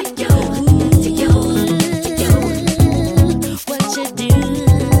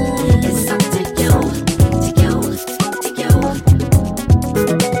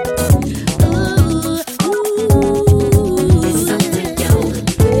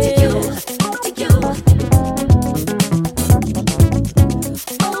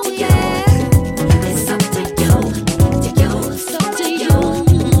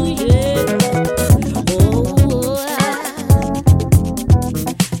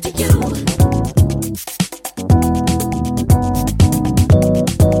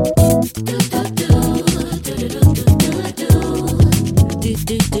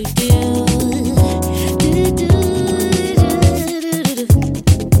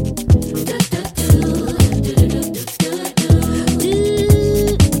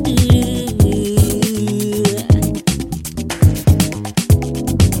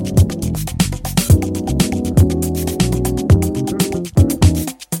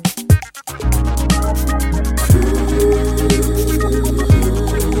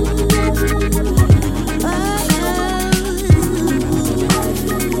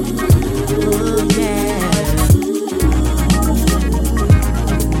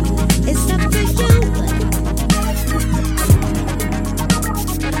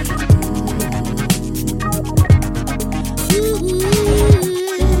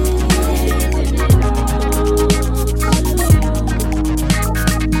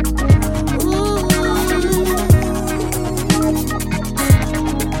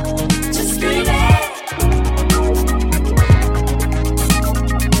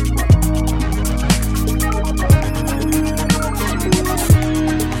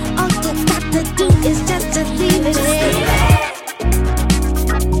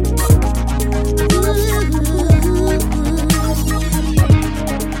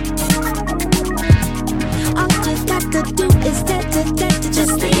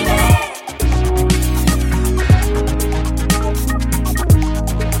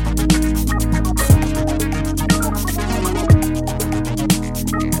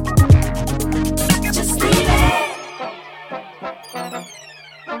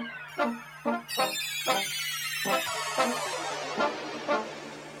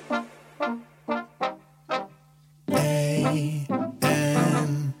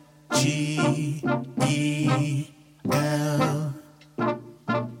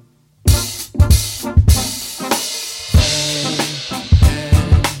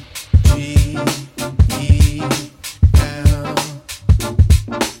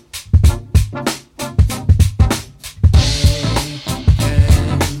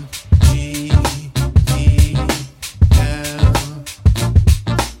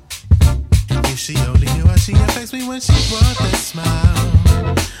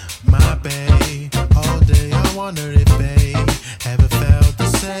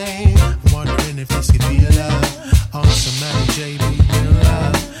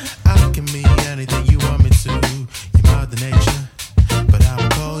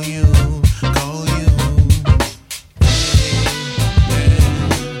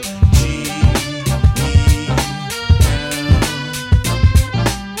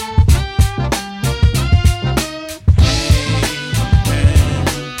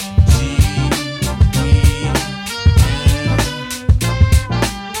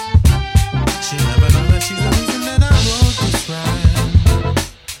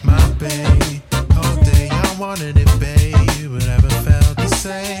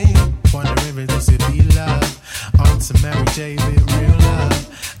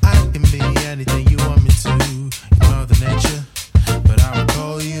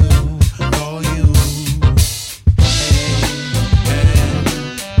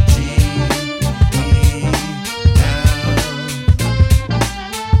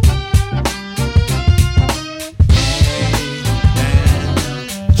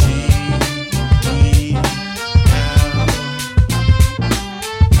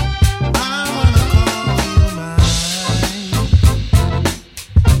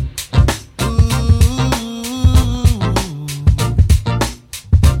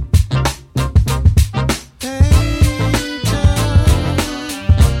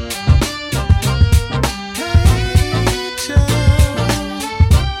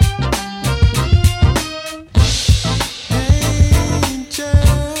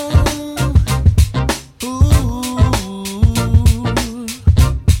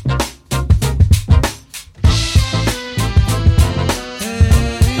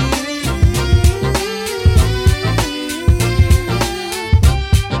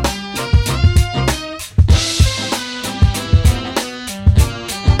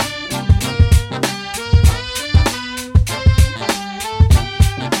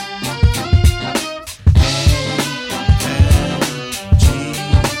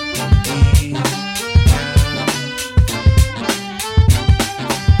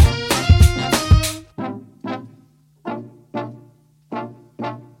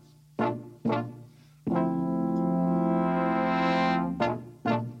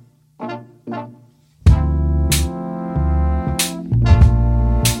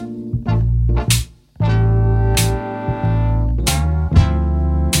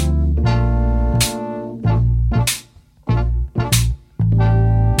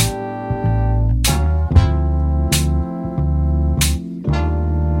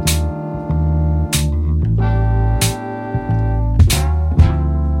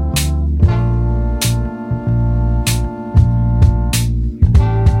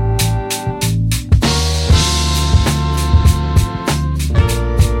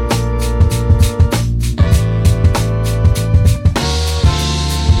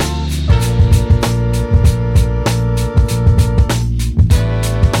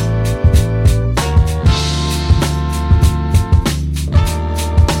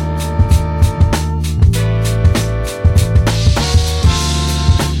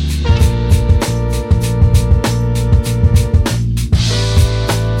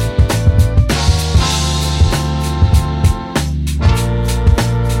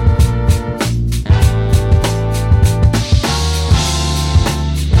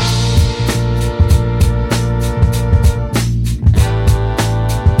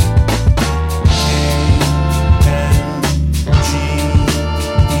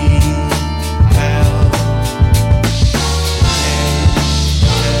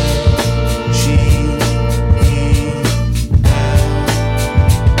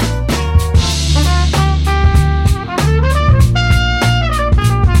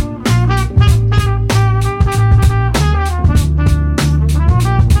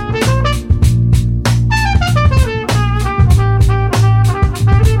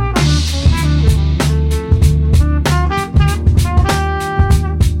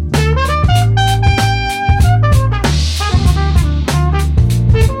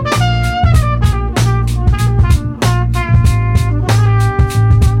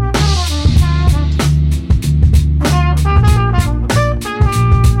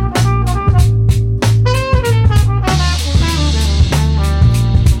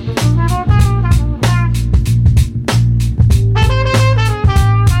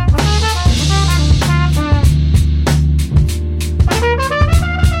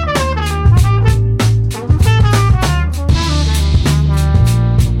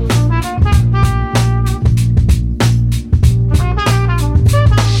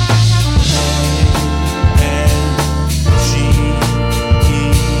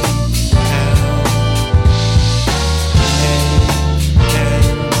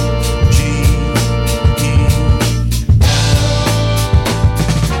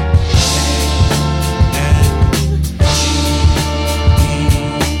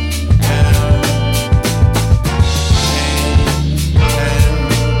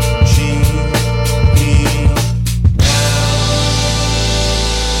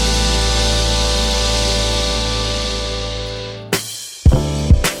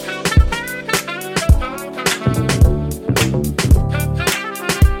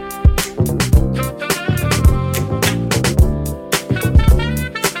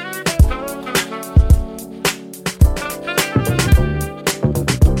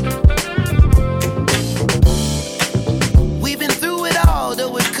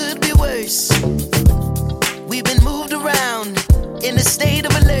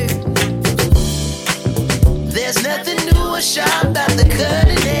 sharp at the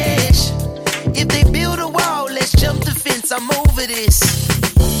cutting edge. If they build a wall, let's jump the fence. I'm over this.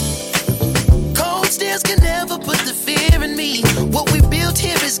 Cold stairs can never put the fear in me. What we built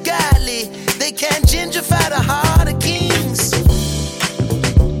here is godly. They can't gentrify the heart of kings.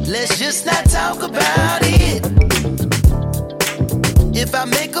 Let's just not talk about it. If I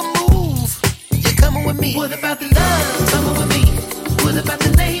make a move, you're coming with me. What about the love? Coming with me. What about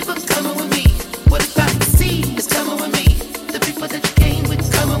the neighbors? Coming with me. What about the sea? It's coming with me. The people that you came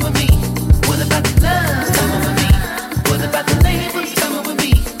with, coming with me. What about the love? Coming with me. What about the neighbors? Coming with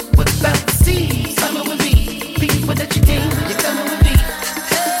me. What about the sea? Coming with me. People that you came with, you're coming with me.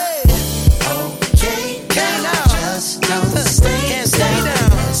 Hey, okay, now just don't stay. Can't stay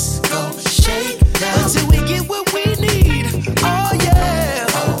down. Let's go shake down until we get what we need. Oh yeah.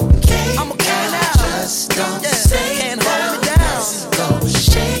 Okay, I'm okay now. Just don't stay. Can't hold me down. Let's go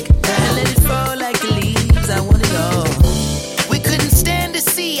shake down and let it fall like the leaves. I want it all. We couldn't stand to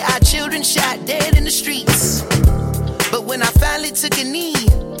see our children shot dead in the streets. But when I finally took a knee,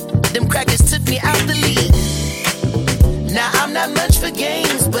 them crackers took me out the league. Now I'm not much for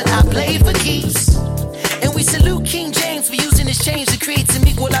games, but I play for keeps. And we salute King James for using his change to create some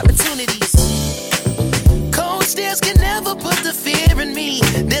equal opportunities. Cold stairs can never put the fear in me.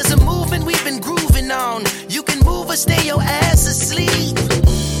 There's a movement we've been grooving on. You can move or stay your ass asleep.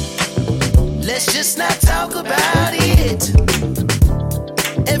 Let's just not talk about it.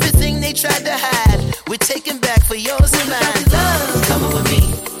 Everything they tried to hide, we're taking back for yours and mine. What about the love? Coming with me.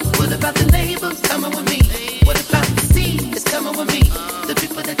 What about the neighbors? Coming with me. What about the sea? It's coming with me. The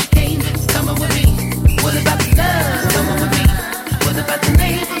people that you came with, coming with me. What about the love? Coming with me. What about the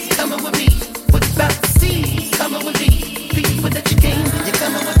neighbors? Coming with me. What about the sea? Coming with me. People that you came with, you're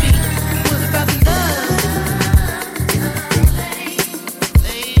coming with me. What about the love?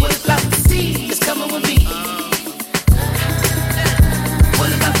 What about the sea? It's coming with me.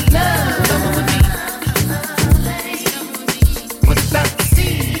 What about the love? Coming with me. What about the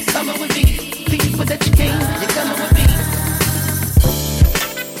sea? Coming with me. People that you came with, you're coming with me.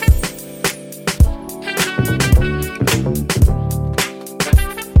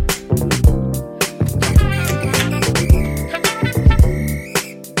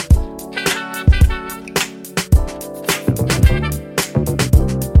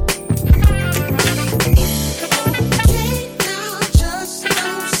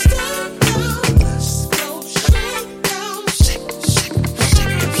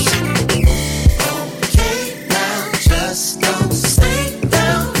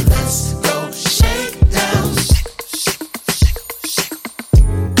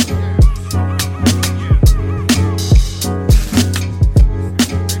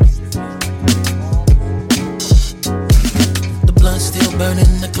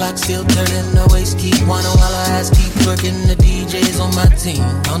 Still turning, the waist keep whining while our ass keep twerking. The DJs on my team,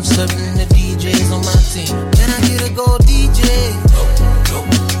 I'm serving the DJs on my team. Then I get a go DJ,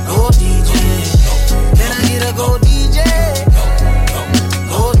 go DJ. Then I get a go DJ,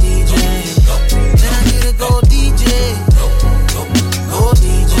 go DJ. Then I get a go DJ, go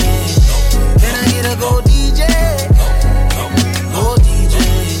DJ. Then I get a go DJ, go DJ.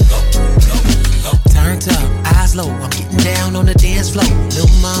 Turned up, eyes low, I'm getting down on the dance floor. Little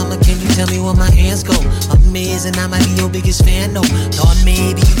mama, can you tell me where my hands go? Amazing, I might be your biggest fan, no. Thought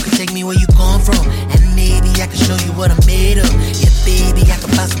maybe you could take me where you come from, and maybe I can show you what I'm made of. Yeah, baby, I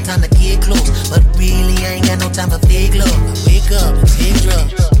can find some time to get close, but really I ain't got no time for fake love. I wake up and take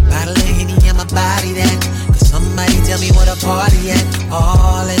drugs, bottle of Henny in my body that. Cause somebody tell me what a party at.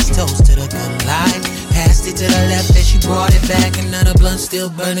 Oh, let's toast to the good life. Passed it to the left and she brought it back. Another blunt still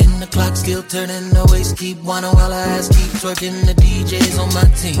burning, the clock still turning. The waist keep whining while her ass keep twerking. The DJs on my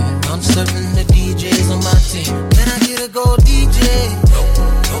team, I'm serving the DJs on my team. Then I get a go DJ,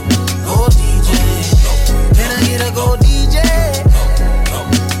 go DJ. Then I get a go DJ,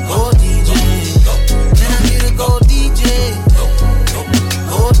 go DJ. Then I get a go DJ,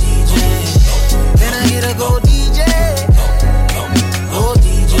 go DJ. Then I get a go DJ, go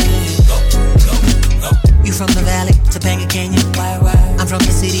DJ. You from the valley, Topanga Canyon, I'm from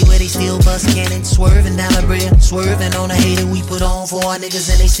the city where they still bust cannons. Swerving down La Brea, swerving on a hater we put on for our niggas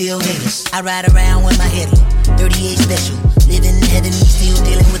and they still hate us. I ride around with my head low, 38 special. Living in heaven, still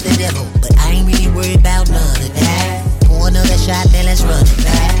dealing with the devil. But I ain't really worried about none of that. Pour another shot, then let's run it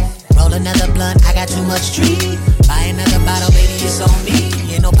back. Roll another blunt, I got too much tree. Buy another bottle, baby, it's on me.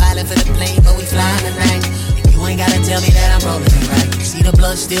 Ain't no pilot for the plane, but we flying tonight. You ain't gotta tell me that I'm rolling it right. See the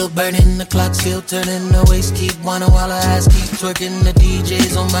blood still burning, the clock still turning. The waist keep whining while her ass keep twerking. The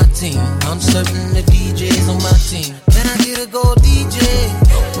DJs on my team, I'm serving the DJs on my team. Then I get a go DJ,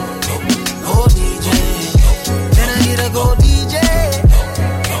 go DJ. Then I get a go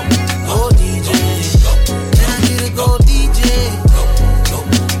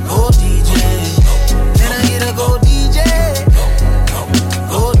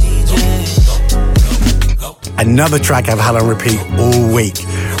another track I've had on repeat all week.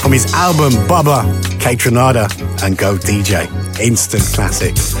 From his album Bubba, K Tronada and Go DJ. Instant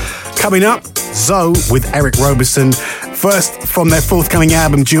classic. Coming up, Zoe with Eric Roberson. First, from their forthcoming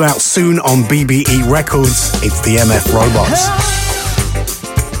album due out soon on BBE Records, it's the MF Robots.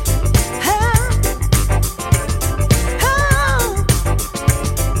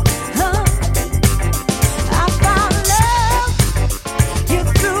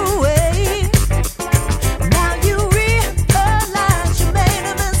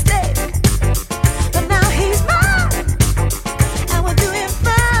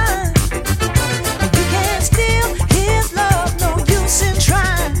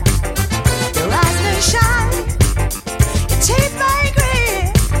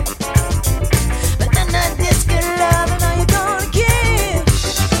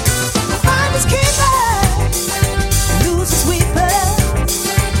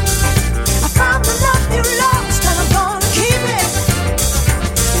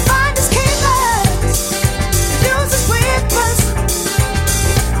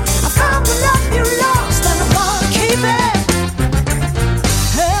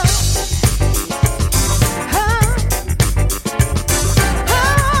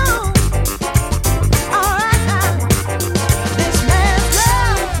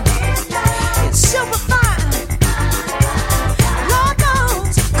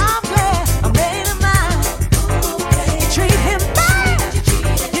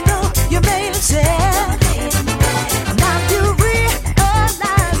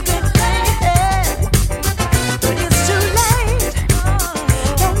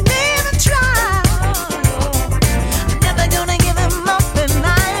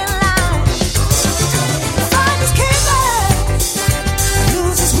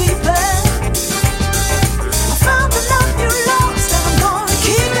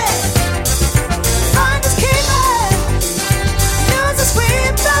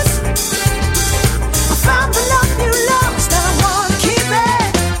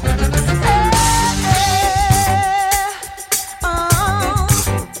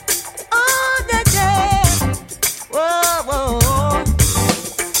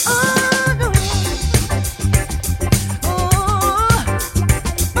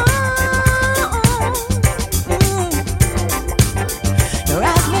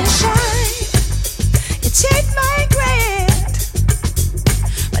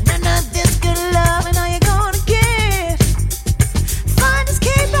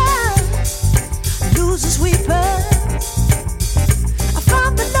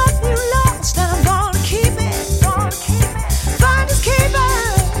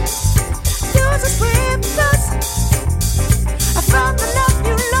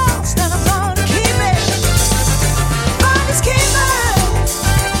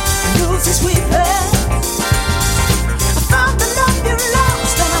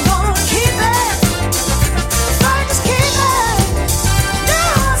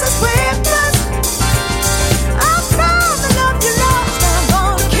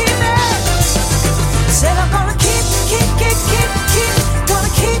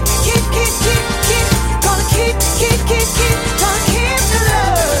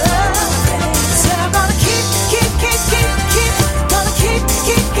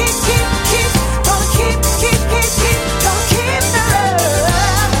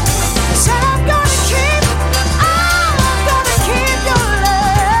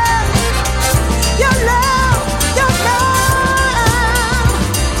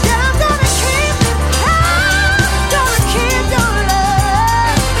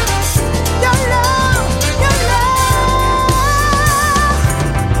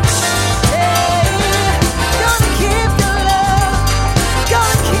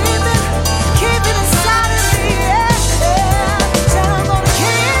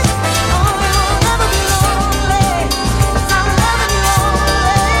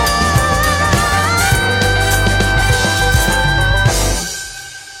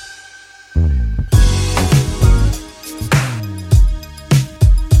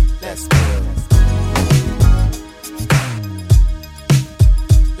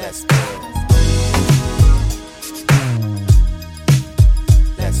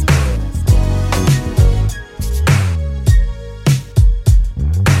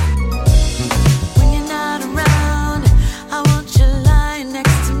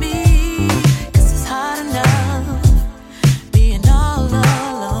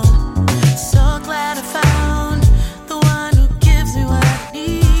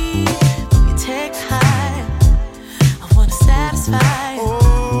 satisfied.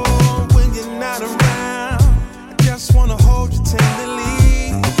 Oh,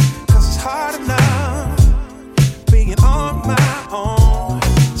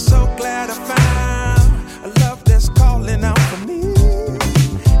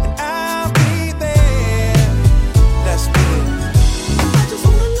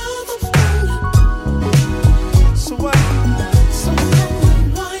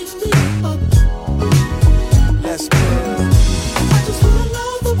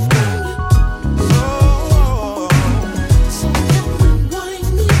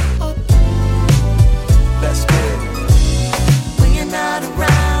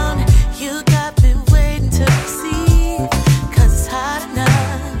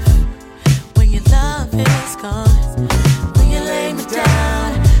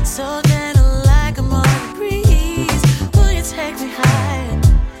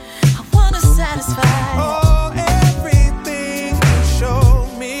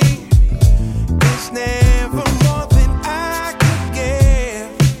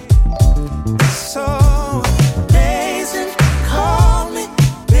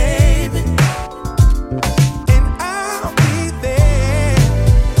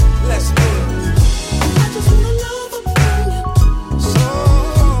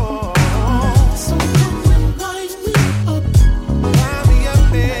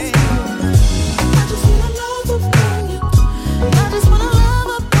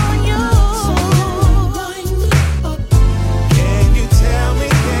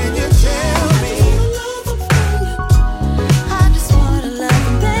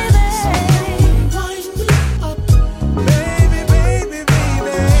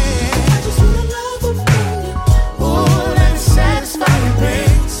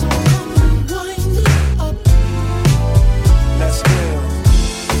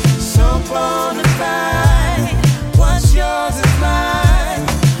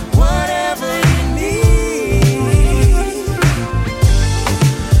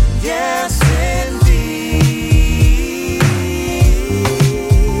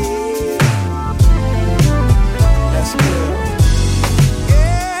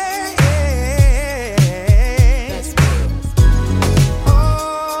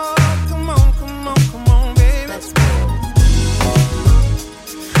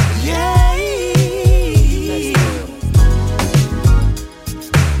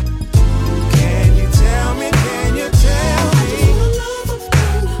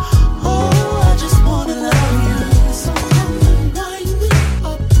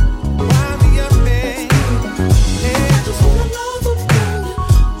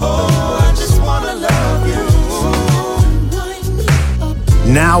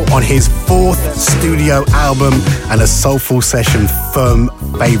 now on his 4th studio album and a Soulful Session firm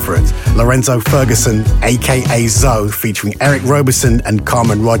favourite. Lorenzo Ferguson, aka Zoe, featuring Eric Roberson and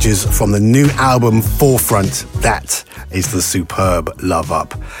Carmen Rogers from the new album Forefront. That is the superb Love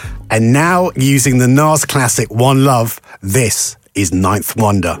Up. And now, using the Nas classic One Love, this is Ninth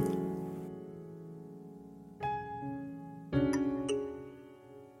Wonder.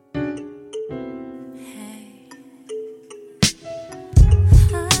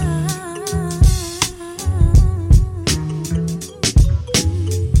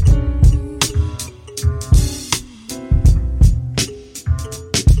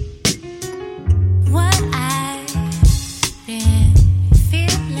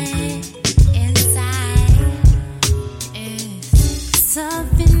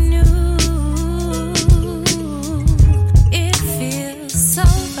 Something new.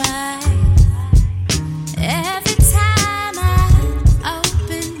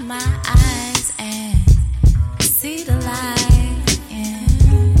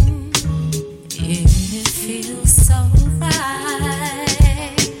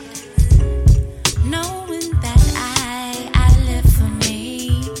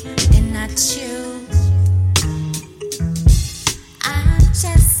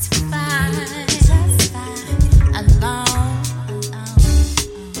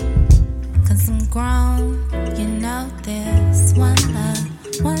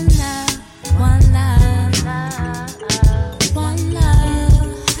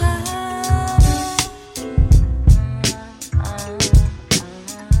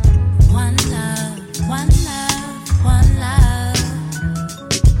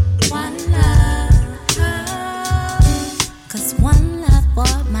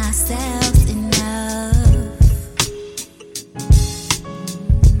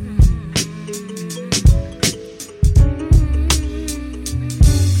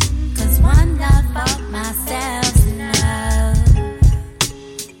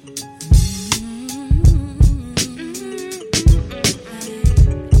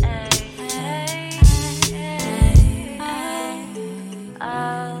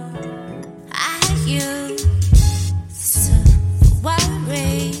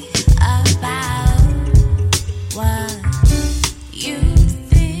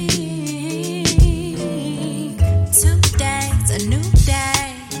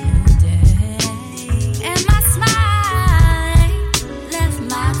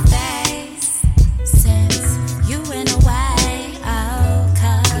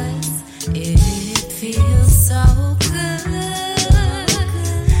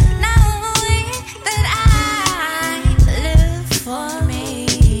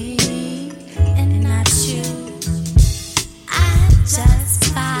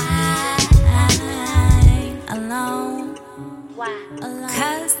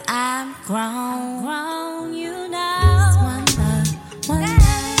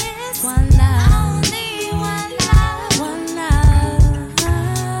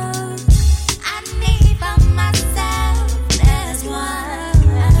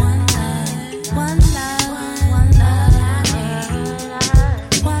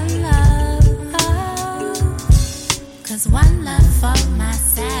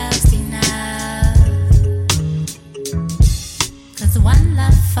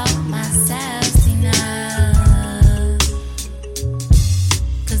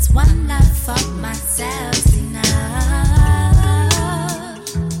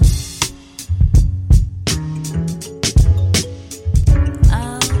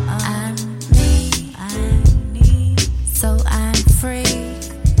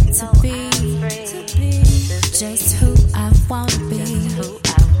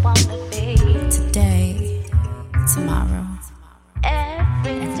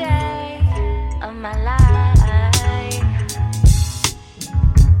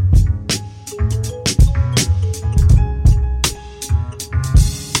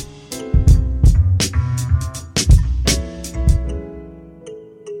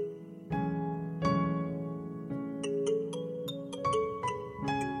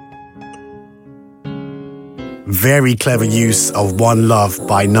 Very clever use of One Love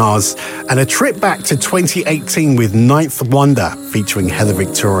by Nas, and a trip back to 2018 with Ninth Wonder featuring Heather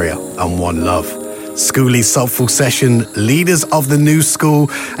Victoria and One Love. Schoolie's Soulful Session, leaders of the new school,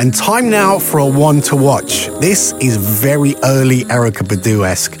 and time now for a one to watch. This is very early Erykah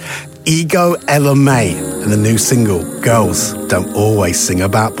Badu-esque. Ego Ella May and the new single, Girls Don't Always Sing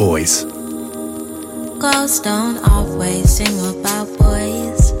About Boys. Girls don't always sing about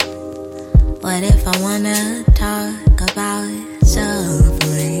boys. What if I wanna talk about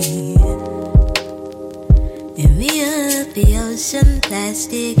suffering? In the ocean pollution,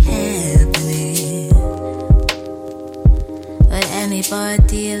 plastic happening. Would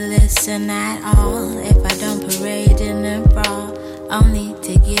anybody listen at all if I don't parade in a bra, only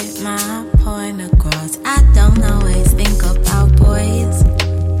to get my point across? I don't always think about boys,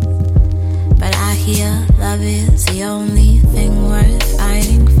 but I hear love is the only thing worth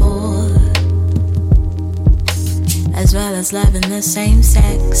fighting for, as well as loving the same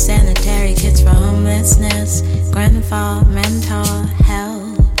sex, sanitary kits for homelessness, grandfather mental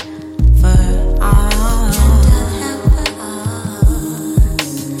health for all.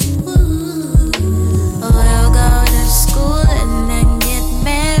 We'll go to school and then get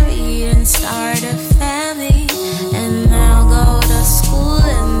married and start a family, and I'll go to school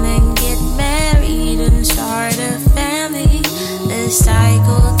and then get married and start a family. This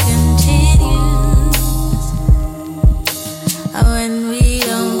cycle continues when we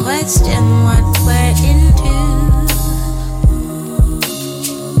don't question what we're into.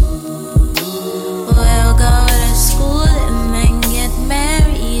 We'll go to school and then get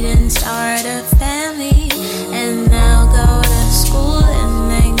married and start a family, and I'll go to school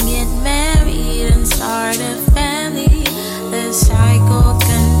and then get married and start a family. The cycle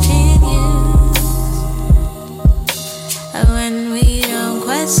continues when we don't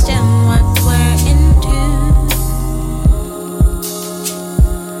question what we're into.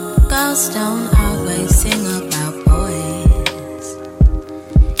 Girls don't always sing about boys,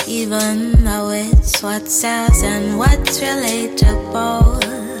 even though it's what sells and what's relatable.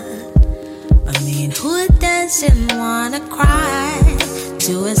 I mean, who doesn't wanna cry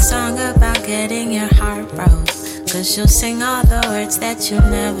to a song about getting your heart broke? 'Cause you'll sing all the words that you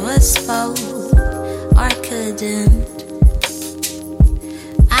never spoke or couldn't.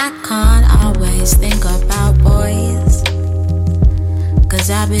 I can't always think about boys, 'cause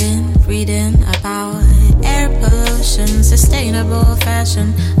I've been reading about air pollution, sustainable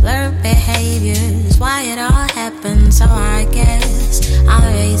fashion, learned behaviors, why it all happened. So I guess I'll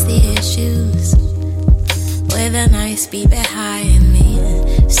raise the issues with a nice beat behind me,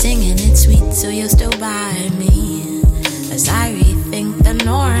 singing it sweet so you'll still buy me as I rethink the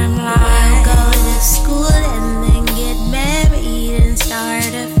norm. Like, go to school and then get married and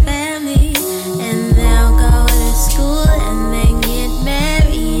start a family, and they'll go to school and then get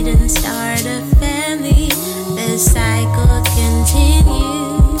married and start a family. This cycle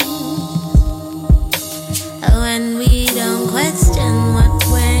continues when we don't question what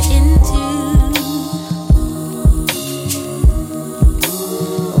we're into.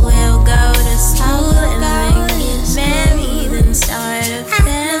 We'll go to school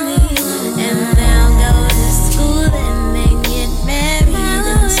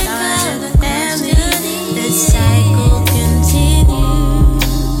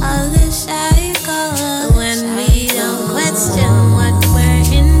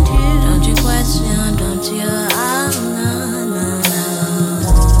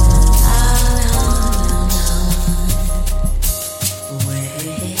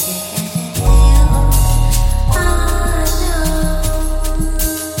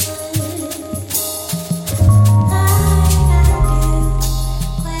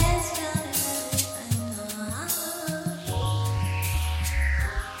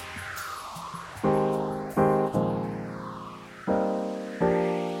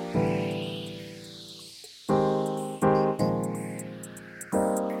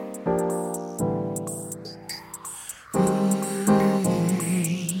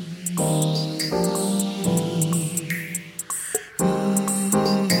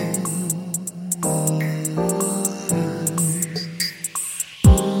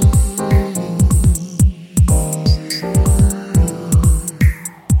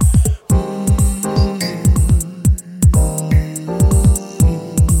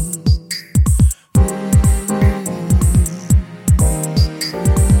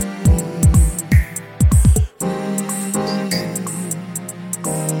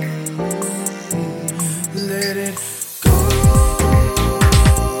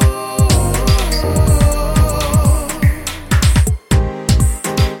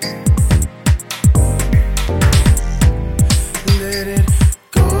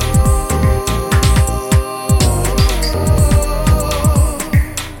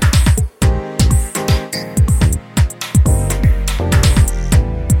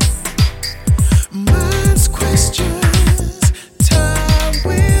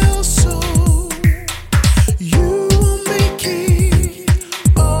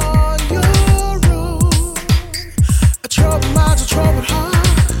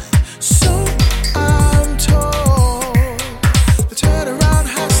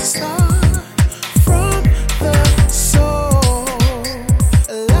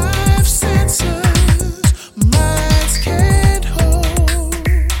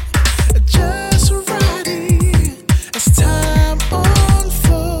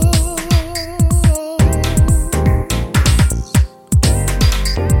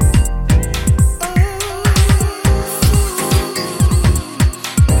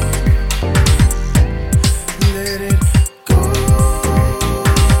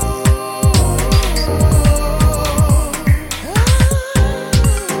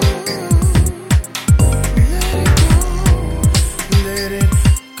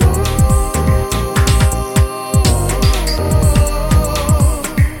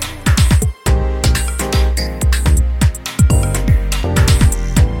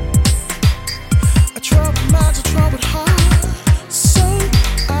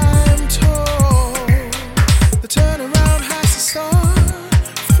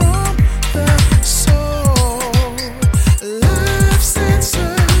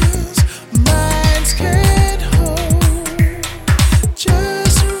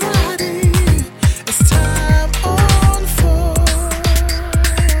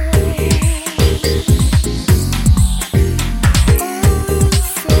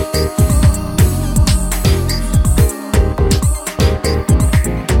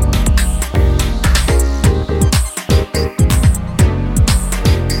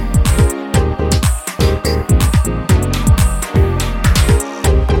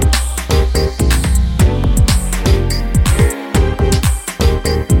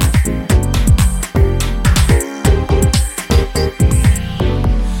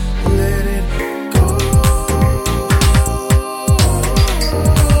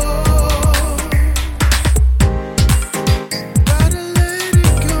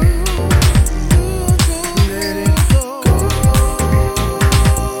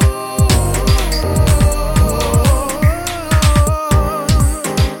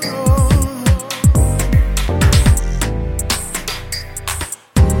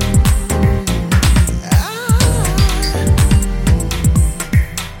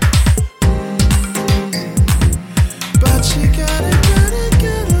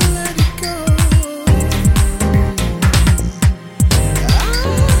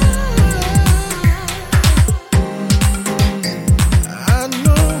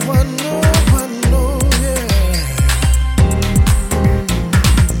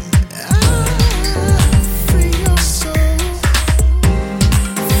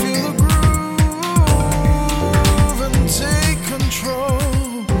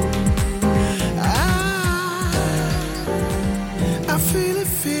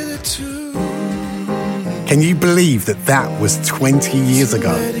Can you believe that that was 20 years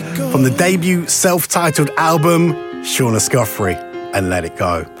ago? From the debut self-titled album, Shaun Escoffery and Let It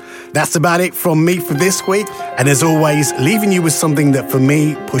Go. That's about it from me for this week. And as always, leaving you with something that for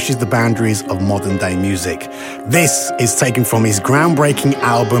me pushes the boundaries of modern day music. This is taken from his groundbreaking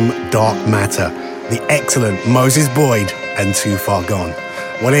album, Dark Matter, the excellent Moses Boyd and Too Far Gone.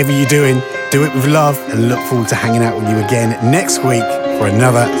 Whatever you're doing, do it with love and look forward to hanging out with you again next week for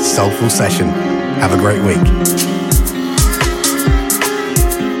another soulful session. Have a great week.